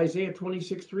 Isaiah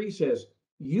 26:3 says,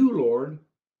 you, Lord,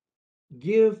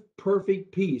 give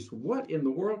perfect peace. What in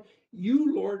the world?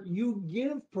 You, Lord, you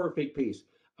give perfect peace.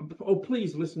 Oh,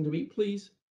 please listen to me,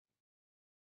 please.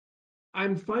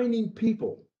 I'm finding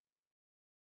people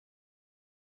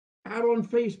out on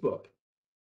Facebook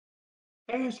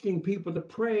asking people to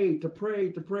pray for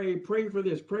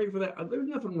this, pray for that. There's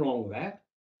nothing wrong with that.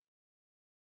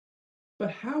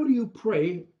 But how do you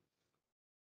pray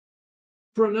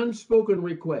for an unspoken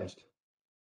request?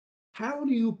 How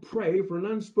do you pray for an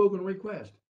unspoken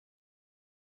request?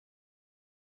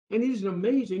 And it is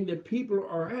amazing that people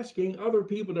are asking other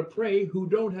people to pray who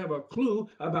don't have a clue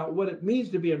about what it means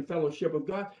to be in fellowship with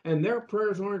God, and their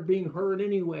prayers aren't being heard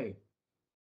anyway.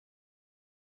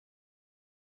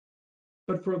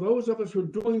 But for those of us who are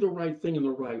doing the right thing in the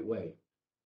right way,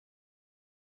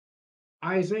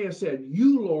 Isaiah said,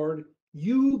 you, Lord,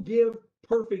 you give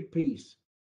perfect peace.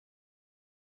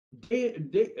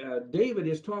 David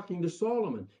is talking to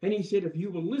Solomon, and he said, if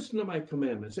you will listen to my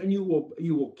commandments and you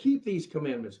will keep these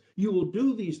commandments, you will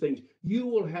do these things, you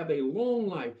will have a long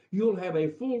life, you'll have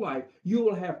a full life, you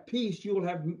will have peace,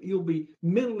 you'll be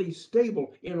mentally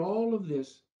stable in all of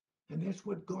this. And that's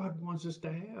what God wants us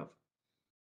to have.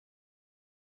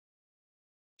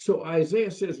 So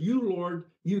Isaiah says, you, Lord,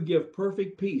 you give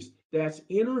perfect peace. That's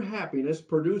inner happiness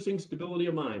producing stability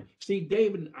of mind. See,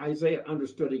 David and Isaiah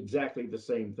understood exactly the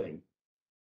same thing.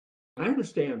 I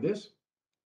understand this.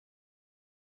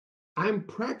 I'm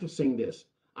practicing this.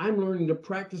 I'm learning to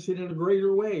practice it in a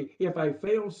greater way. If I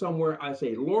fail somewhere, I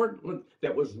say, Lord, look,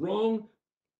 that was wrong.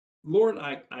 Lord,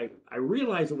 I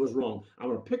realize it was wrong. I'm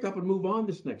going to pick up and move on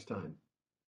this next time.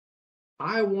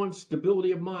 I want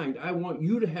stability of mind. I want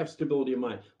you to have stability of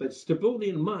mind. But stability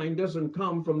in mind doesn't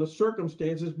come from the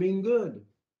circumstances being good.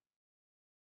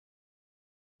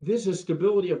 This is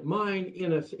stability of mind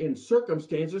in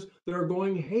circumstances that are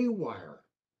going haywire.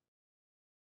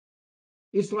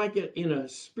 It's like in a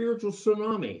spiritual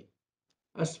tsunami,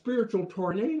 a spiritual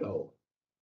tornado,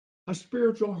 a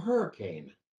spiritual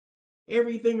hurricane.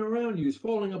 Everything around you is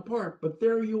falling apart, but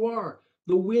there you are.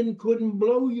 The wind couldn't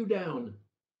blow you down.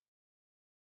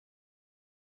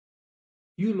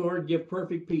 You, Lord, give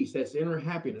perfect peace. That's inner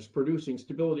happiness, producing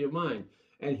stability of mind.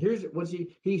 And here's what's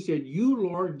he said, you,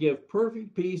 Lord, give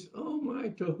perfect peace. Oh my,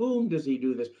 to whom does he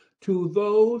do this? To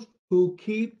those who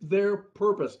keep their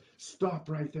purpose. Stop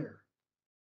right there.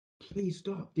 Please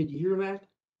stop. Did you hear that?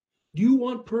 Do you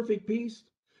want perfect peace?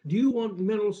 Do you want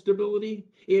mental stability?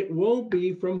 It won't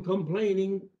be from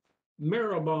complaining,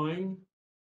 marabowing,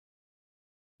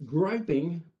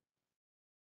 griping.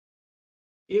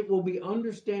 It will be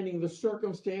understanding the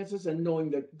circumstances and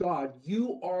knowing that, God,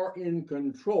 you are in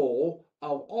control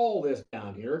of all this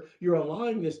down here. You're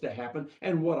allowing this to happen.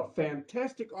 And what a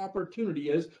fantastic opportunity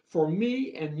is for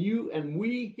me and you and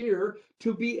we here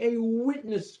to be a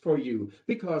witness for you,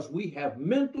 because we have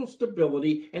mental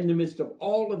stability in the midst of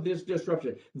all of this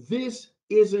disruption. This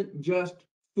isn't just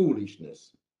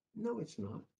foolishness. No, it's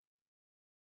not.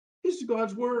 This is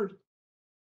God's word.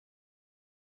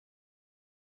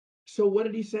 So what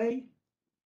did he say?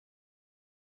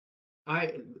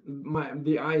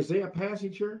 The Isaiah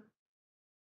passage here.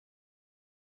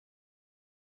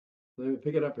 Let me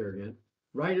pick it up here again.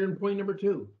 Right here in point number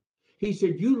 2. He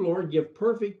said, you, Lord, give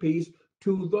perfect peace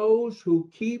to those who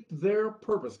keep their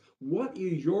purpose. What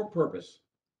is your purpose?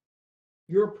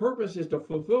 Your purpose is to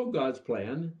fulfill God's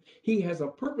plan. He has a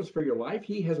purpose for your life.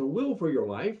 He has a will for your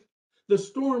life. The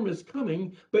storm is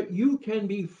coming, but you can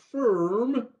be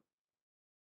firm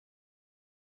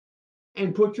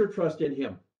and put your trust in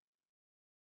him.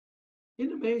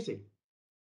 Isn't it amazing?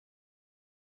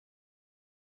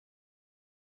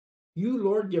 You,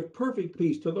 Lord, give perfect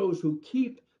peace to those who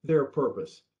keep their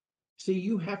purpose. See,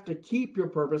 you have to keep your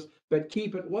purpose, but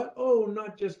keep it what? Oh,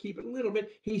 not just keep it a little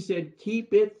bit. He said,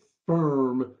 keep it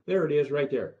firm. There it is right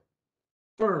there.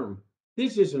 Firm.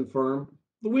 This isn't firm.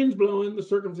 The wind's blowing, the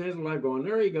circumstance of life going,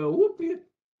 there you go, whoop it,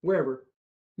 wherever.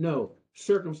 No,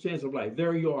 circumstance of life.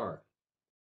 There you are.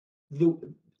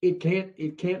 It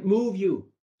can't move you.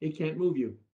 It can't move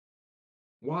you.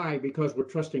 Why? Because we're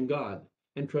trusting God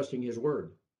and trusting his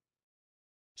word.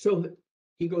 So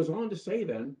he goes on to say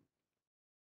then,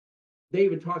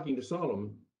 David talking to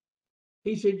Solomon,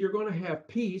 he said, you're going to have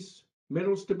peace,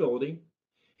 mental stability.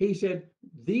 He said,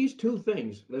 these two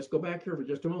things, let's go back here for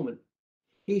just a moment.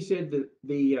 He said that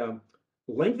the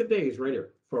length of days, right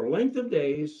here, for length of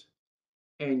days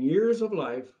and years of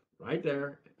life, right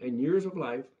there, and years of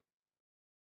life.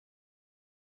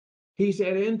 He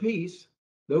said, and peace,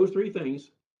 those three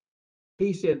things.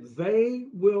 He said, they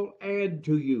will add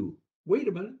to you. Wait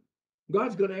a minute.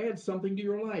 God's going to add something to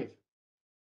your life.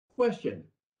 Question.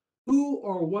 Who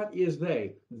or what is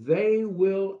they? They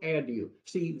will add to you.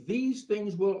 See, these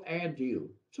things will add to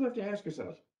you. So we have to ask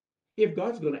ourselves, if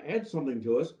God's going to add something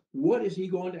to us, what is he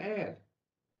going to add?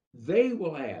 They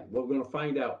will add. We're going to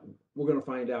find out. We're going to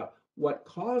find out what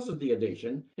causes the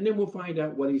addition, and then we'll find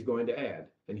out what he's going to add.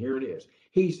 And here it is.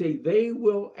 He said, they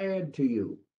will add to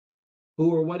you.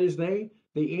 Who or what is they?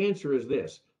 The answer is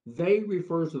this. They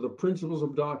refers to the principles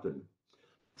of doctrine.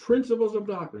 Principles of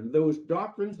doctrine, those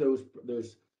doctrines, those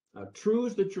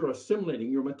truths that you're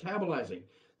assimilating, you're metabolizing,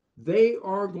 they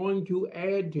are going to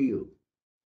add to you.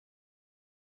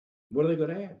 What are they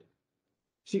going to add?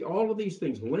 See, all of these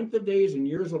things, length of days and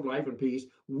years of life and peace,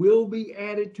 will be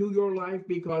added to your life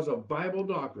because of Bible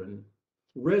doctrine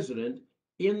resident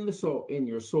in the soul, in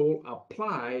your soul,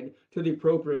 applied to the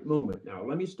appropriate moment. Now,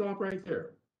 let me stop right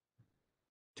there.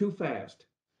 Too fast.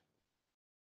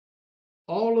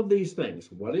 All of these things,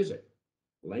 what is it?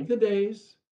 Length of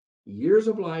days, years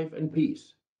of life, and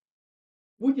peace.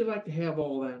 Would you like to have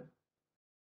all that?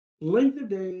 Length of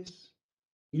days,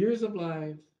 years of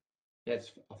life,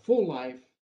 that's a full life,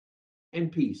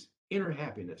 and peace, inner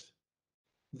happiness.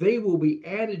 They will be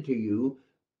added to you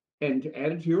and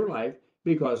added to your life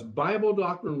because Bible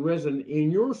doctrine resident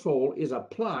in your soul is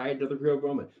applied to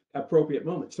the appropriate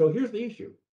moment. So here's the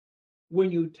issue.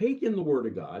 When you take in the Word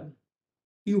of God,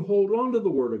 you hold on to the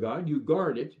Word of God, you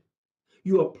guard it,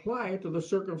 you apply it to the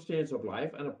circumstance of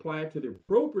life and apply it to the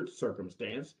appropriate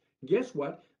circumstance, guess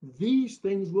what? These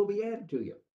things will be added to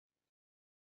you.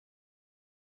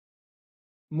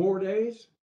 More days,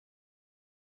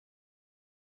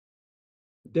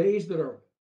 days that are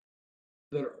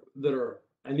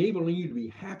enabling you to be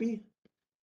happy,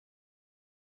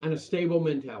 and a stable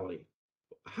mentality.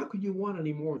 How could you want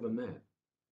any more than that?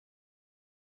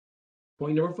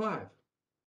 Point number 5.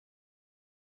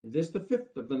 This is the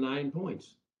 5th of the 9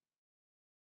 points.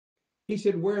 He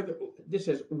said, this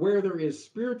says, where there is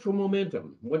spiritual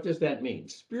momentum. What does that mean?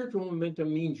 Spiritual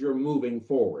momentum means you're moving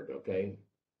forward, okay?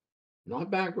 Not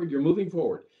backward, you're moving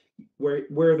forward.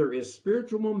 where there is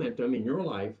spiritual momentum in your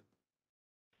life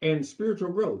and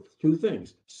spiritual growth. Two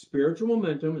things: spiritual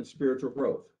momentum and spiritual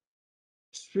growth.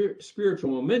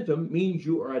 Spiritual momentum means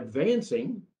you are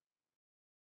advancing.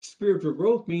 Spiritual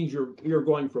growth means you're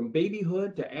going from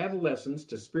babyhood to adolescence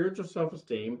to spiritual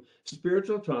self-esteem,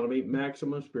 spiritual autonomy,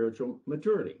 maximum spiritual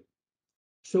maturity.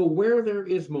 So where there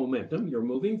is momentum, you're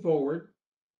moving forward,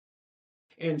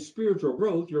 and spiritual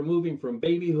growth, you're moving from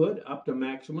babyhood up to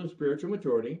maximum spiritual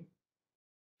maturity.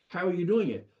 How are you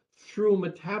doing it? Through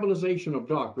metabolization of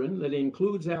doctrine that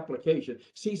includes application.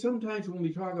 See, sometimes when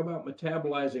we talk about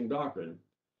metabolizing doctrine,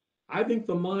 I think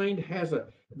the mind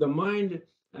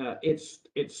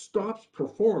it stops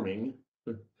performing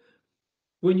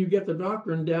when you get the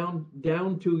doctrine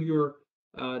down to your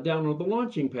down on the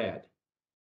launching pad.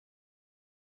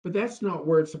 But that's not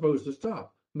where it's supposed to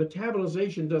stop.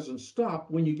 Metabolization doesn't stop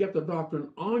when you get the doctrine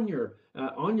on your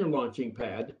launching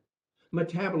pad.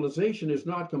 Metabolization is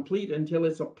not complete until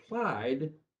it's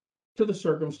applied to the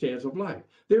circumstance of life.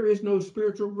 There is no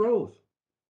spiritual growth.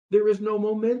 There is no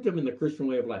momentum in the Christian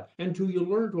way of life until you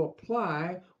learn to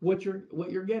apply what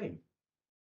you're getting,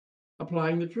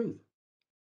 applying the truth.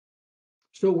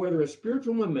 So whether it's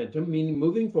spiritual momentum, meaning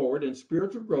moving forward, and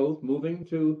spiritual growth, moving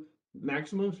to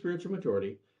maximum spiritual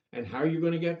maturity, and how are you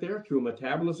going to get there? Through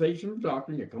metabolization of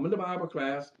doctrine. You're coming to Bible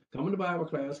class, coming to Bible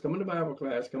class, coming to Bible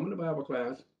class, coming to Bible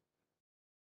class,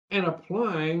 and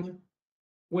applying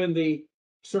when the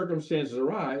circumstances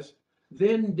arise.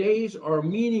 Then days are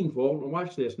meaningful.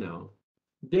 Watch this now.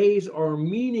 Days are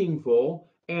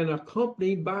meaningful and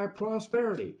accompanied by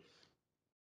prosperity.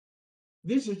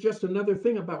 This is just another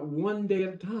thing about one day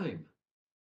at a time.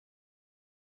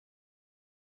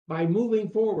 By moving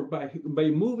forward, by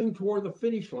moving toward the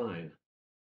finish line,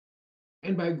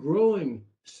 and by growing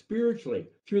spiritually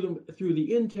through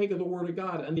the intake of the Word of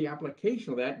God and the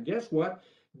application of that, guess what?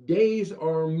 Days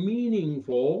are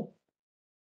meaningful.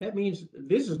 That means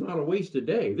this is not a wasted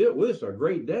day. This is a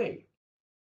great day.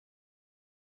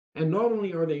 And not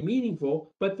only are they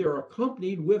meaningful, but they're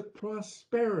accompanied with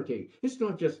prosperity. It's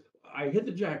not just, I hit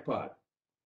the jackpot.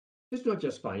 It's not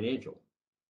just financial.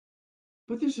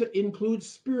 But this includes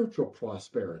spiritual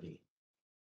prosperity.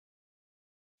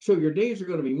 So your days are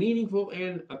going to be meaningful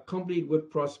and accompanied with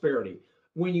prosperity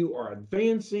when you are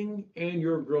advancing and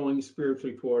you're growing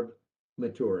spiritually toward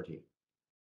maturity.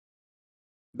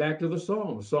 Back to the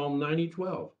Psalm, Psalm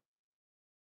 90:12.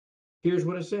 Here's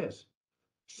what it says.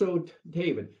 So,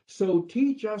 David, so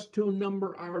teach us to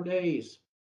number our days.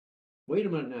 Wait a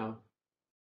minute now.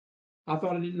 I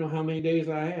thought I didn't know how many days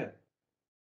I had.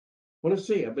 Well, let's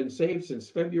see. I've been saved since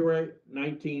February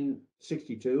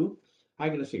 1962. I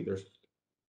gotta see. There's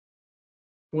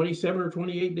 27 or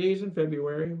 28 days in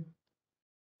February.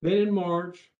 Then in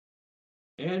March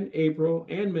and April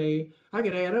and May, I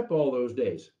could add up all those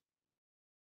days.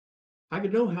 I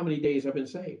could know how many days I've been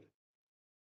saved.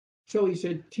 So he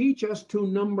said, teach us to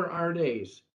number our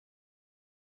days.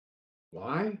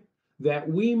 Why? That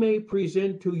we may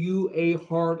present to you a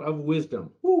heart of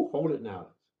wisdom. Ooh, hold it now.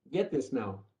 Get this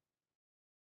now.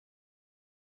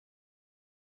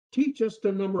 Teach us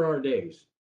to number our days.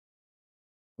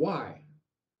 Why?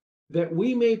 That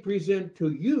we may present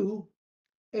to you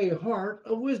a heart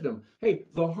of wisdom. Hey,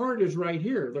 the heart is right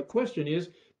here. The question is,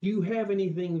 do you have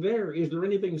anything there? Is there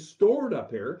anything stored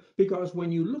up here? Because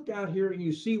when you look out here and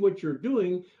you see what you're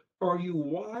doing, are you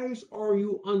wise or are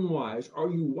you unwise? Are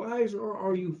you wise or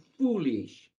are you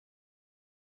foolish?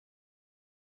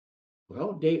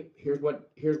 Well, Dave, here's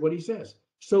what he says.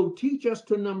 So teach us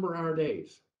to number our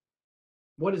days.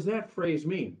 What does that phrase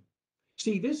mean?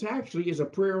 See, this actually is a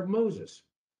prayer of Moses.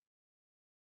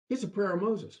 It's a prayer of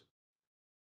Moses.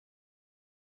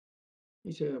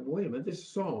 He said, wait a minute, this is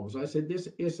Psalms. I said,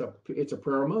 it's a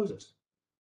prayer of Moses.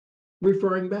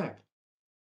 Referring back.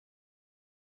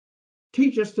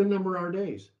 Teach us to number our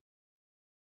days.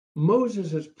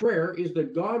 Moses' prayer is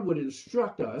that God would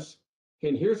instruct us,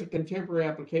 and here's a contemporary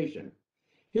application.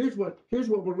 Here's what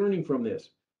we're learning from this.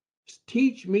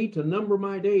 Teach me to number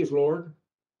my days, Lord.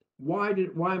 Why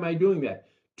am I doing that?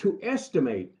 To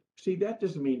estimate. See, that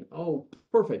doesn't mean, oh,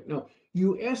 perfect. No,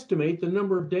 you estimate the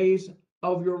number of days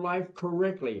of your life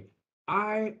correctly.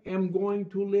 I am going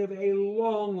to live a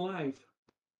long life.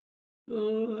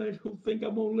 Oh, I don't think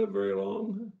I'm going to live very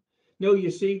long. No,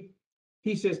 you see,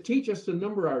 he says, teach us to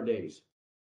number our days.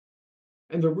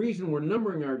 And the reason we're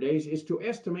numbering our days is to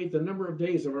estimate the number of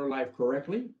days of our life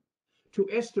correctly, to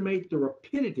estimate the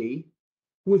rapidity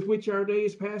with which our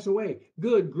days pass away.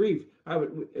 Good grief.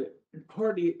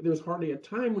 There's hardly a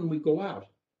time when we go out.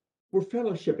 We're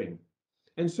fellowshipping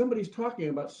and somebody's talking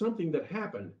about something that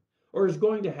happened. or is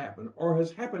going to happen or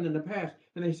has happened in the past.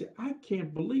 And they say, I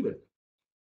can't believe it.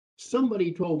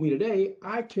 Somebody told me today,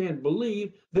 I can't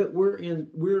believe that we're in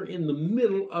the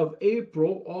middle of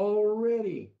April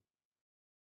already.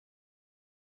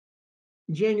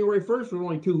 January 1st was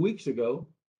only 2 weeks ago.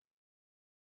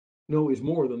 No, it was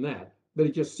more than that, but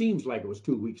it just seems like it was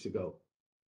 2 weeks ago.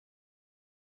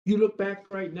 You look back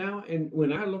right now, and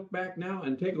when I look back now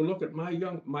and take a look at my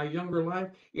younger life,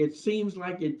 it seems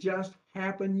like it just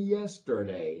happened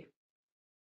yesterday.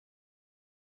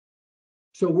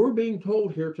 So we're being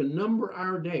told here to number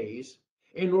our days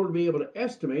in order to be able to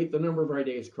estimate the number of our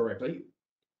days correctly,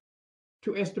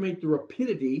 to estimate the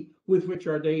rapidity with which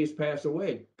our days pass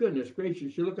away. Goodness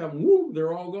gracious, you look up, whoo,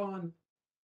 they're all gone.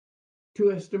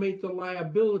 To estimate the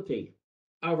liability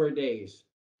of our days,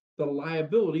 the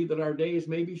liability that our days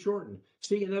may be shortened.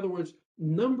 See, in other words,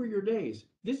 number your days.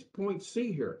 This point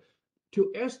C here,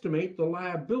 to estimate the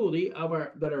liability of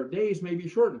that our days may be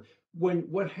shortened. When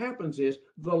what happens is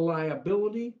the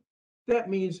liability, that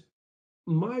means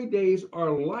my days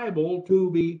are liable to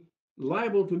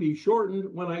be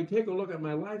shortened when I take a look at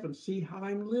my life and see how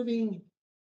I'm living.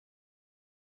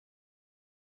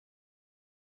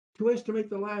 To estimate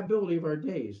the liability of our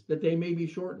days, that they may be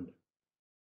shortened.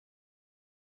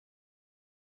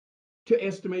 To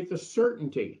estimate the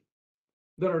certainty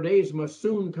that our days must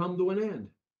soon come to an end.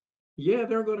 Yeah,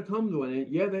 they're going to come to an end.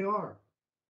 Yeah, they are.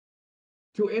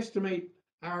 To estimate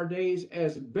our days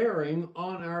as bearing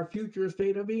on our future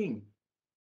state of being.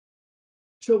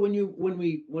 So when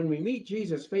we meet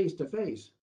Jesus face to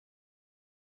face,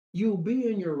 you'll be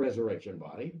in your resurrection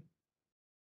body.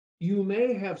 You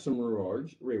may have some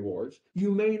rewards.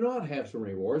 You may not have some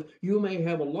rewards. You may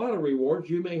have a lot of rewards.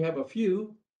 You may have a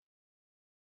few.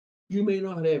 You may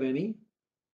not have any.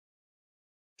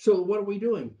 So what are we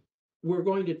doing? We're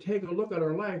going to take a look at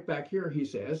our life back here, he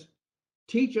says.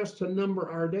 Teach us to number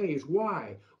our days.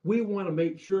 Why? We want to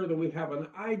make sure that we have an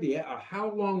idea of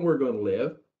how long we're going to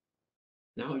live.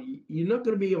 Now, you're not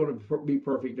going to be able to be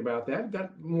perfect about that.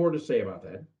 Got more to say about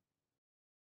that.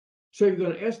 So you're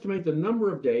going to estimate the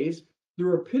number of days, the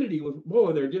rapidity with,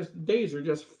 boy, days are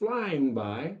just flying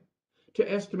by. To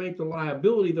estimate the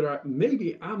liability that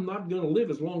maybe I'm not going to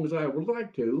live as long as I would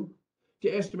like to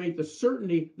estimate the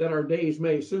certainty that our days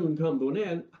may soon come to an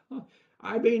end.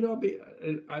 I may not be,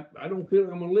 I don't feel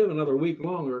like I'm going to live another week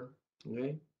longer.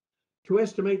 Okay. To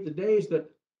estimate the days that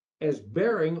as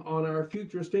bearing on our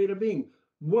future state of being.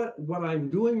 What I'm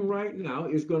doing right now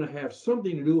is going to have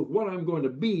something to do with what I'm going to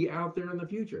be out there in the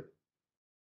future.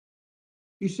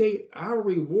 You say our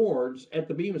rewards at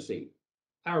the Bema seat,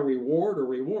 our reward or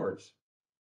rewards,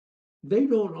 they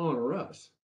don't honor us.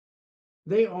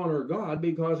 They honor God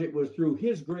because it was through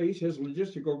his grace, his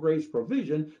logistical grace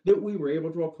provision, that we were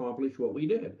able to accomplish what we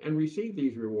did and receive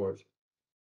these rewards.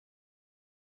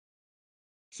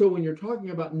 So when you're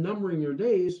talking about numbering your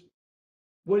days,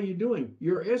 what are you doing?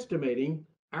 You're estimating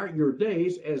your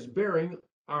days as bearing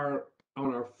on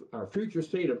our future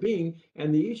state of being.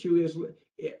 And the issue is,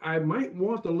 I might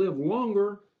want to live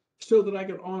longer so that I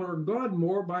can honor God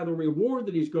more by the reward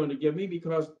that he's going to give me,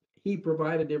 because he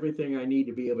provided everything I need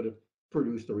to be able to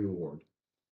produce the reward.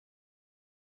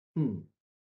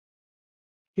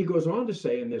 He goes on to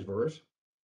say in this verse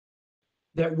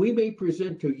that we may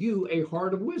present to you a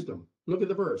heart of wisdom. Look at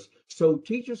the verse. So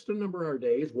teach us to number our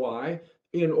days. Why?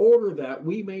 In order that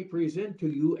we may present to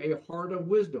you a heart of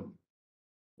wisdom.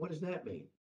 What does that mean?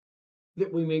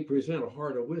 That we may present a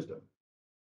heart of wisdom.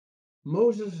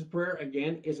 Moses' prayer,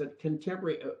 again, is a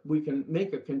contemporary, we can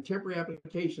make a contemporary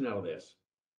application out of this.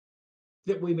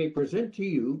 That we may present to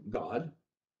you, God,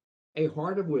 a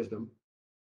heart of wisdom.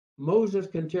 Moses'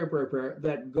 contemporary prayer,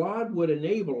 that God would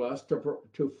enable us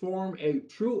to form a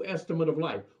true estimate of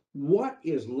life. What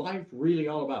is life really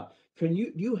all about? Do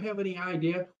you have any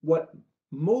idea what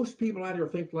most people out here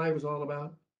think life is all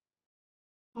about?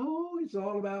 Oh, it's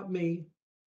all about me.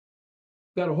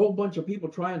 Got a whole bunch of people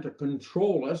trying to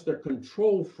control us. They're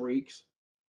control freaks.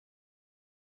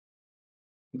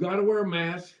 Got to wear a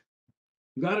mask.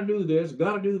 Got to do this.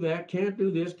 Got to do that. Can't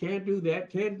do this. Can't do that.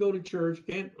 Can't go to church.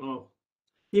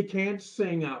 You can't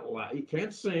sing out loud. You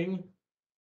can't sing.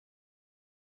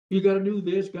 You got to do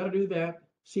this. Got to do that.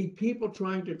 See, people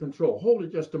trying to control. Hold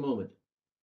it just a moment.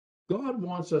 God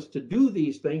wants us to do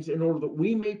these things in order that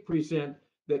we may present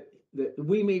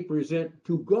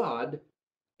to God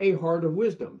a heart of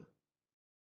wisdom.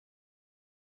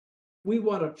 We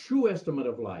want a true estimate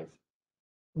of life.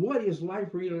 What is life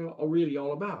really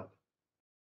all about?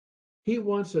 He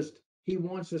wants us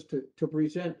to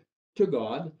present to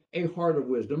God a heart of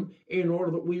wisdom in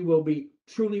order that we will be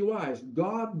truly wise.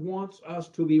 God wants us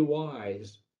to be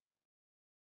wise.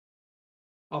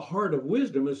 A heart of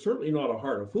wisdom is certainly not a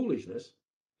heart of foolishness.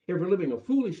 If we're living a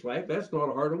foolish life, that's not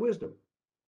a heart of wisdom.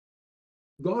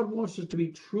 God wants us to be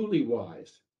truly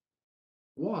wise.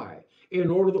 Why? In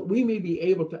order that we may be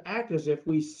able to act as if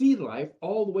we see life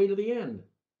all the way to the end.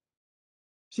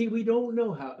 See, we don't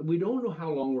know how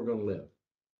long we're going to live.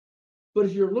 But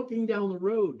as you're looking down the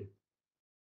road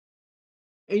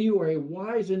and you are a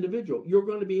wise individual, you're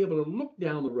going to be able to look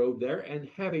down the road there and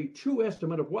have a true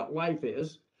estimate of what life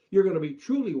is. You're going to be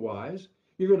truly wise.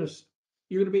 You're going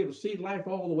to be able to see life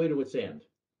all the way to its end.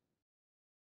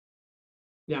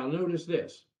 Now, notice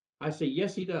this. I say,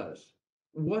 yes, he does.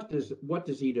 What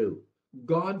does he do?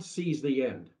 God sees the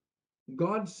end.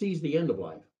 God sees the end of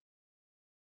life.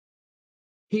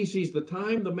 He sees the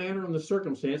time, the manner, and the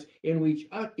circumstance in which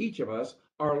each of us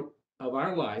are of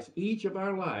our lives, each of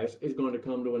our lives is going to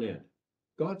come to an end.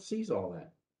 God sees all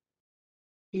that.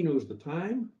 He knows the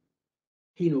time.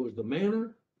 He knows the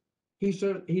manner. He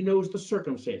knows the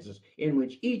circumstances in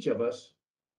which each of us,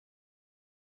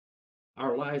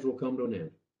 our lives will come to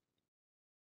an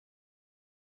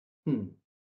end.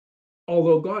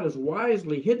 Although God has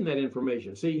wisely hidden that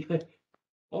information. See,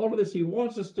 all of this he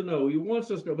wants us to know. He wants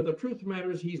us to know. But the truth of the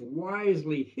matter is he's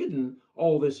wisely hidden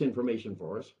all this information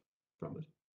for us from us.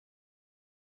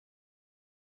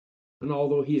 And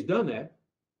although he's done that,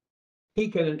 he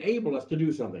can enable us to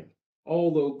do something.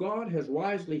 Although God has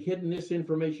wisely hidden this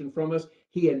information from us,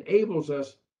 he enables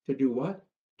us to do what?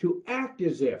 To act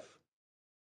as if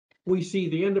we see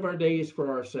the end of our days for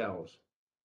ourselves.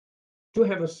 To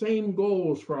have the same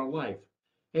goals for our life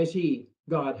as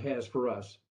God has for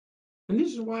us. And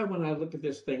this is why when I look at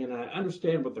this thing and I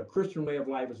understand what the Christian way of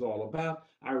life is all about,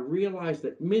 I realize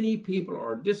that many people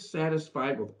are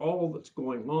dissatisfied with all that's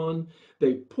going on.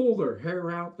 They pull their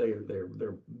hair out.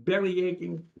 They're belly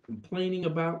aching, complaining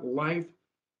about life.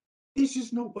 This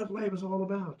is not what life is all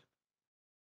about.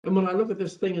 And when I look at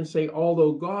this thing and say,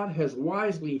 although God has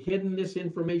wisely hidden this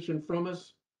information from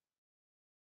us,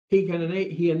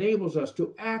 he enables us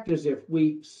to act as if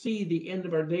we see the end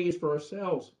of our days for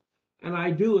ourselves. And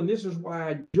I do, and this is why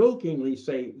I jokingly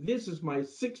say, this is my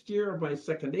 6th year of my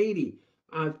second 80.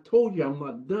 I've told you I'm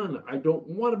not done. I don't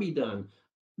want to be done.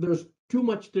 There's too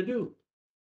much to do.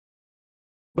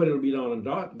 But it'll be done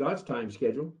on God's time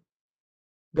schedule.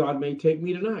 God may take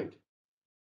me tonight.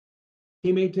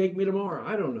 He may take me tomorrow.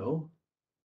 I don't know.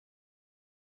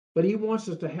 But he wants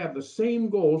us to have the same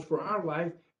goals for our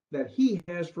life that he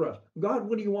has for us. God,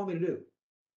 what do you want me to do?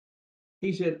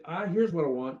 He said, here's what I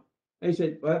want. And he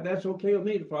said, well, that's okay with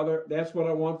me, Father. That's what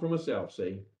I want for myself,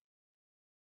 see?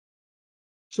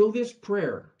 So this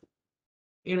prayer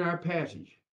in our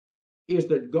passage is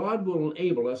that God will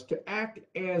enable us to act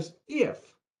as if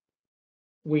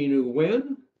we knew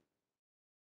when,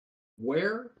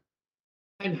 where,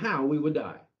 and how we would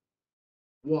die.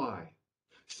 Why?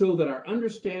 So that our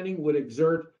understanding would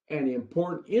exert an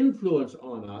important influence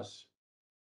on us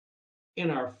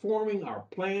in our forming our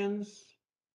plans,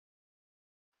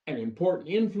 an important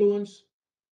influence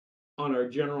on our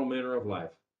general manner of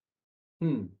life.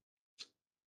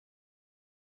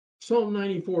 Psalm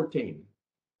 90:14.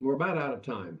 We're about out of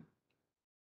time.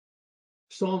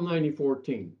 Psalm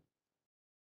 90:14.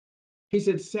 He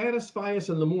said, satisfy us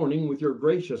in the morning with your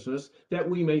graciousness, that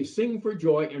we may sing for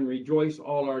joy and rejoice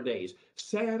all our days.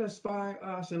 Satisfy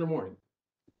us in the morning.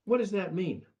 What does that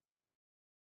mean?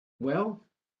 Well,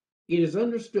 it is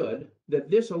understood that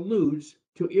this alludes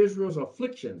to Israel's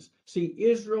afflictions. See,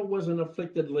 Israel was an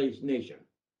afflicted nation.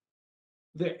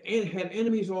 They had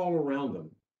enemies all around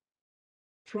them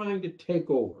trying to take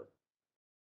over.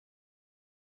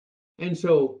 And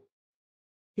so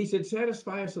he said,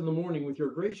 satisfy us in the morning with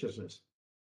your graciousness.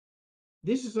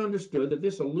 This is understood that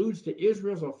this alludes to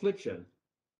Israel's affliction.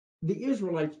 The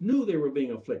Israelites knew they were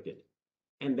being afflicted,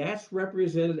 and that's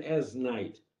represented as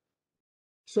night.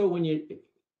 So when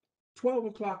 12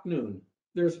 o'clock noon,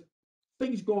 there's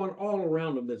things going all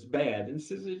around them that's bad. And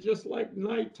it's just like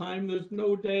nighttime. There's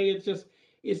no day.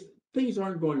 Things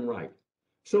aren't going right.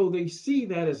 So they see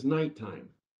that as nighttime.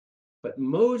 But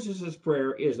Moses'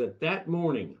 prayer is that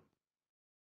morning,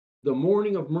 the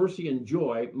morning of mercy and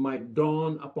joy, might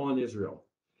dawn upon Israel.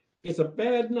 It's a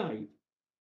bad night,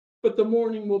 but the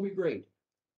morning will be great.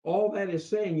 All that is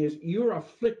saying is, you're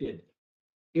afflicted,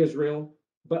 Israel,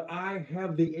 but I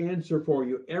have the answer for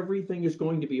you. Everything is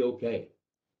going to be okay.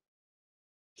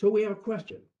 So we have a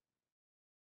question.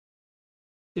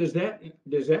 Does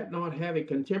that not have a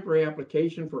contemporary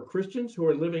application for Christians who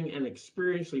are living an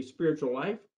experientially spiritual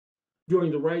life,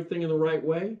 doing the right thing in the right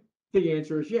way? The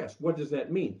answer is yes. What does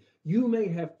that mean? You may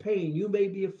have pain, you may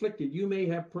be afflicted, you may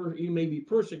be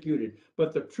persecuted,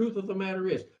 but the truth of the matter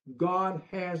is God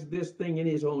has this thing in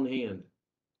his own hand.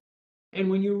 And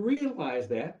when you realize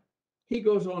that, he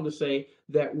goes on to say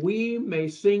that we may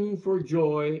sing for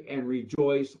joy and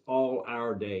rejoice all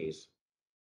our days.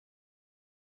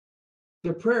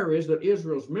 The prayer is that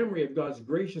Israel's memory of God's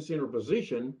gracious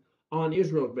interposition on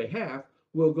Israel's behalf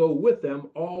will go with them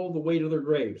all the way to their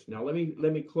graves. Now let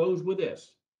me close with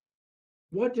this.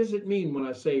 What does it mean when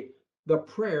I say the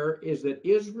prayer is that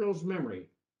Israel's memory,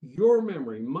 your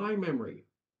memory, my memory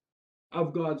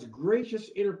of God's gracious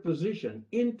interposition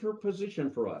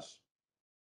for us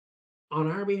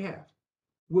on our behalf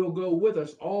will go with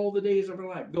us all the days of our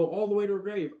life, go all the way to our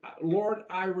grave. Lord,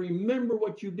 I remember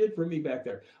what you did for me back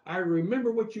there. I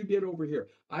remember what you did over here.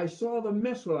 I saw the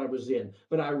mess that I was in,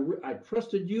 but I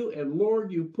trusted you, and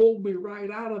Lord, you pulled me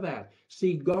right out of that.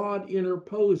 See, God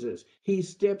interposes. He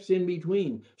steps in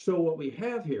between. So what we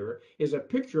have here is a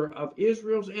picture of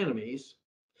Israel's enemies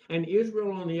and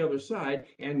Israel on the other side,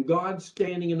 and God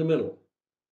standing in the middle.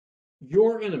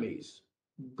 Your enemies,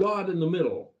 God in the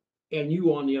middle, and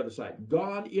you on the other side.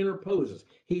 God interposes.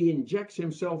 He injects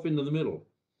himself into the middle.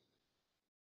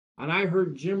 And I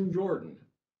heard Jim Jordan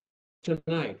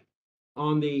tonight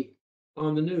on the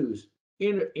news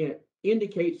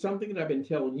indicate something that I've been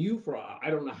telling you for I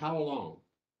don't know how long.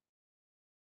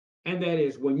 And that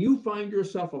is, when you find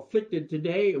yourself afflicted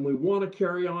today and we want to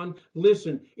carry on,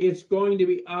 listen, it's going to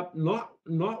be up, not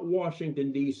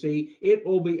Washington, D.C., it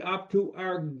will be up to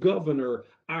our governor,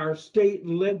 our state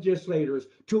legislators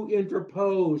to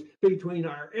interpose between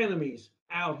our enemies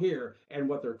out here and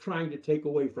what they're trying to take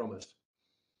away from us,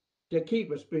 to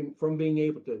keep us from being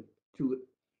able to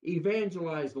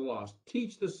evangelize the lost,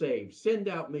 teach the saved, send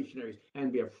out missionaries,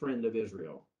 and be a friend of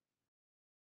Israel.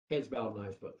 Heads bowed and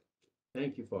eyes closed.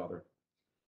 Thank you, Father.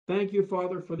 Thank you,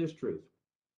 Father, for this truth.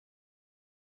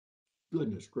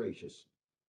 Goodness gracious.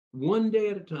 One day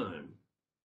at a time.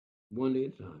 One day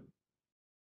at a time.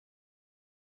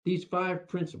 These 5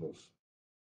 principles.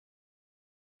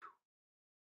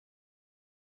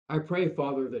 I pray,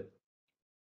 Father, that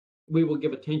we will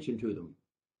give attention to them.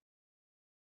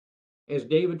 As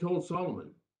David told Solomon,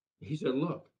 he said,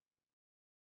 look,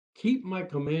 keep my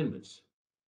commandments.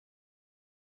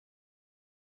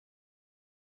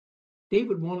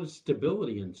 David wanted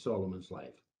stability in Solomon's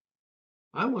life.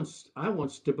 I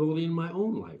want stability in my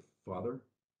own life, Father.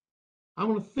 I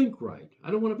want to think right. I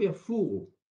don't want to be a fool.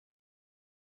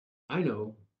 I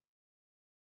know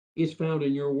it's found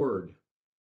in your word.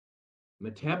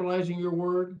 Metabolizing your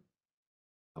word,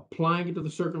 applying it to the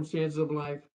circumstances of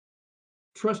life,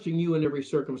 trusting you in every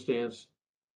circumstance.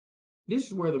 This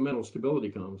is where the mental stability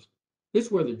comes. This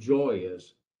is where the joy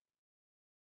is,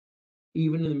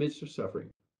 even in the midst of suffering.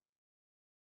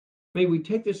 May we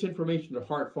take this information to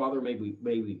heart, Father. May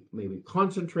we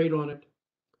concentrate on it.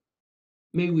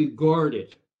 May we guard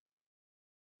it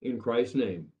in Christ's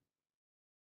name.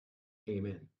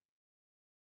 Amen.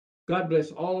 God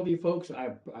bless all of you folks.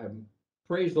 I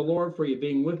praise the Lord for you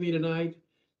being with me tonight.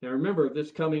 Now remember,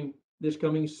 this coming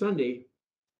Sunday,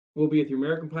 we'll be at the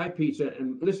American Pie Pizza.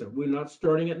 And listen, we're not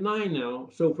starting at 9 now.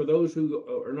 So for those who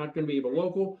are not going to be able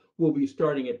local, we'll be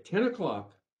starting at 10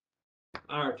 o'clock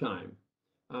our time.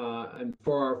 And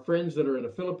for our friends that are in the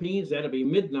Philippines, that'll be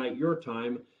midnight your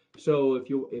time. So if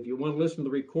you want to listen to the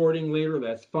recording later,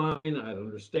 that's fine. I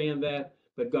understand that.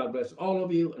 But God bless all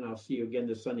of you, and I'll see you again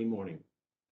this Sunday morning.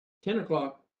 10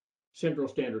 o'clock Central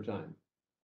Standard Time.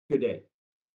 Good day.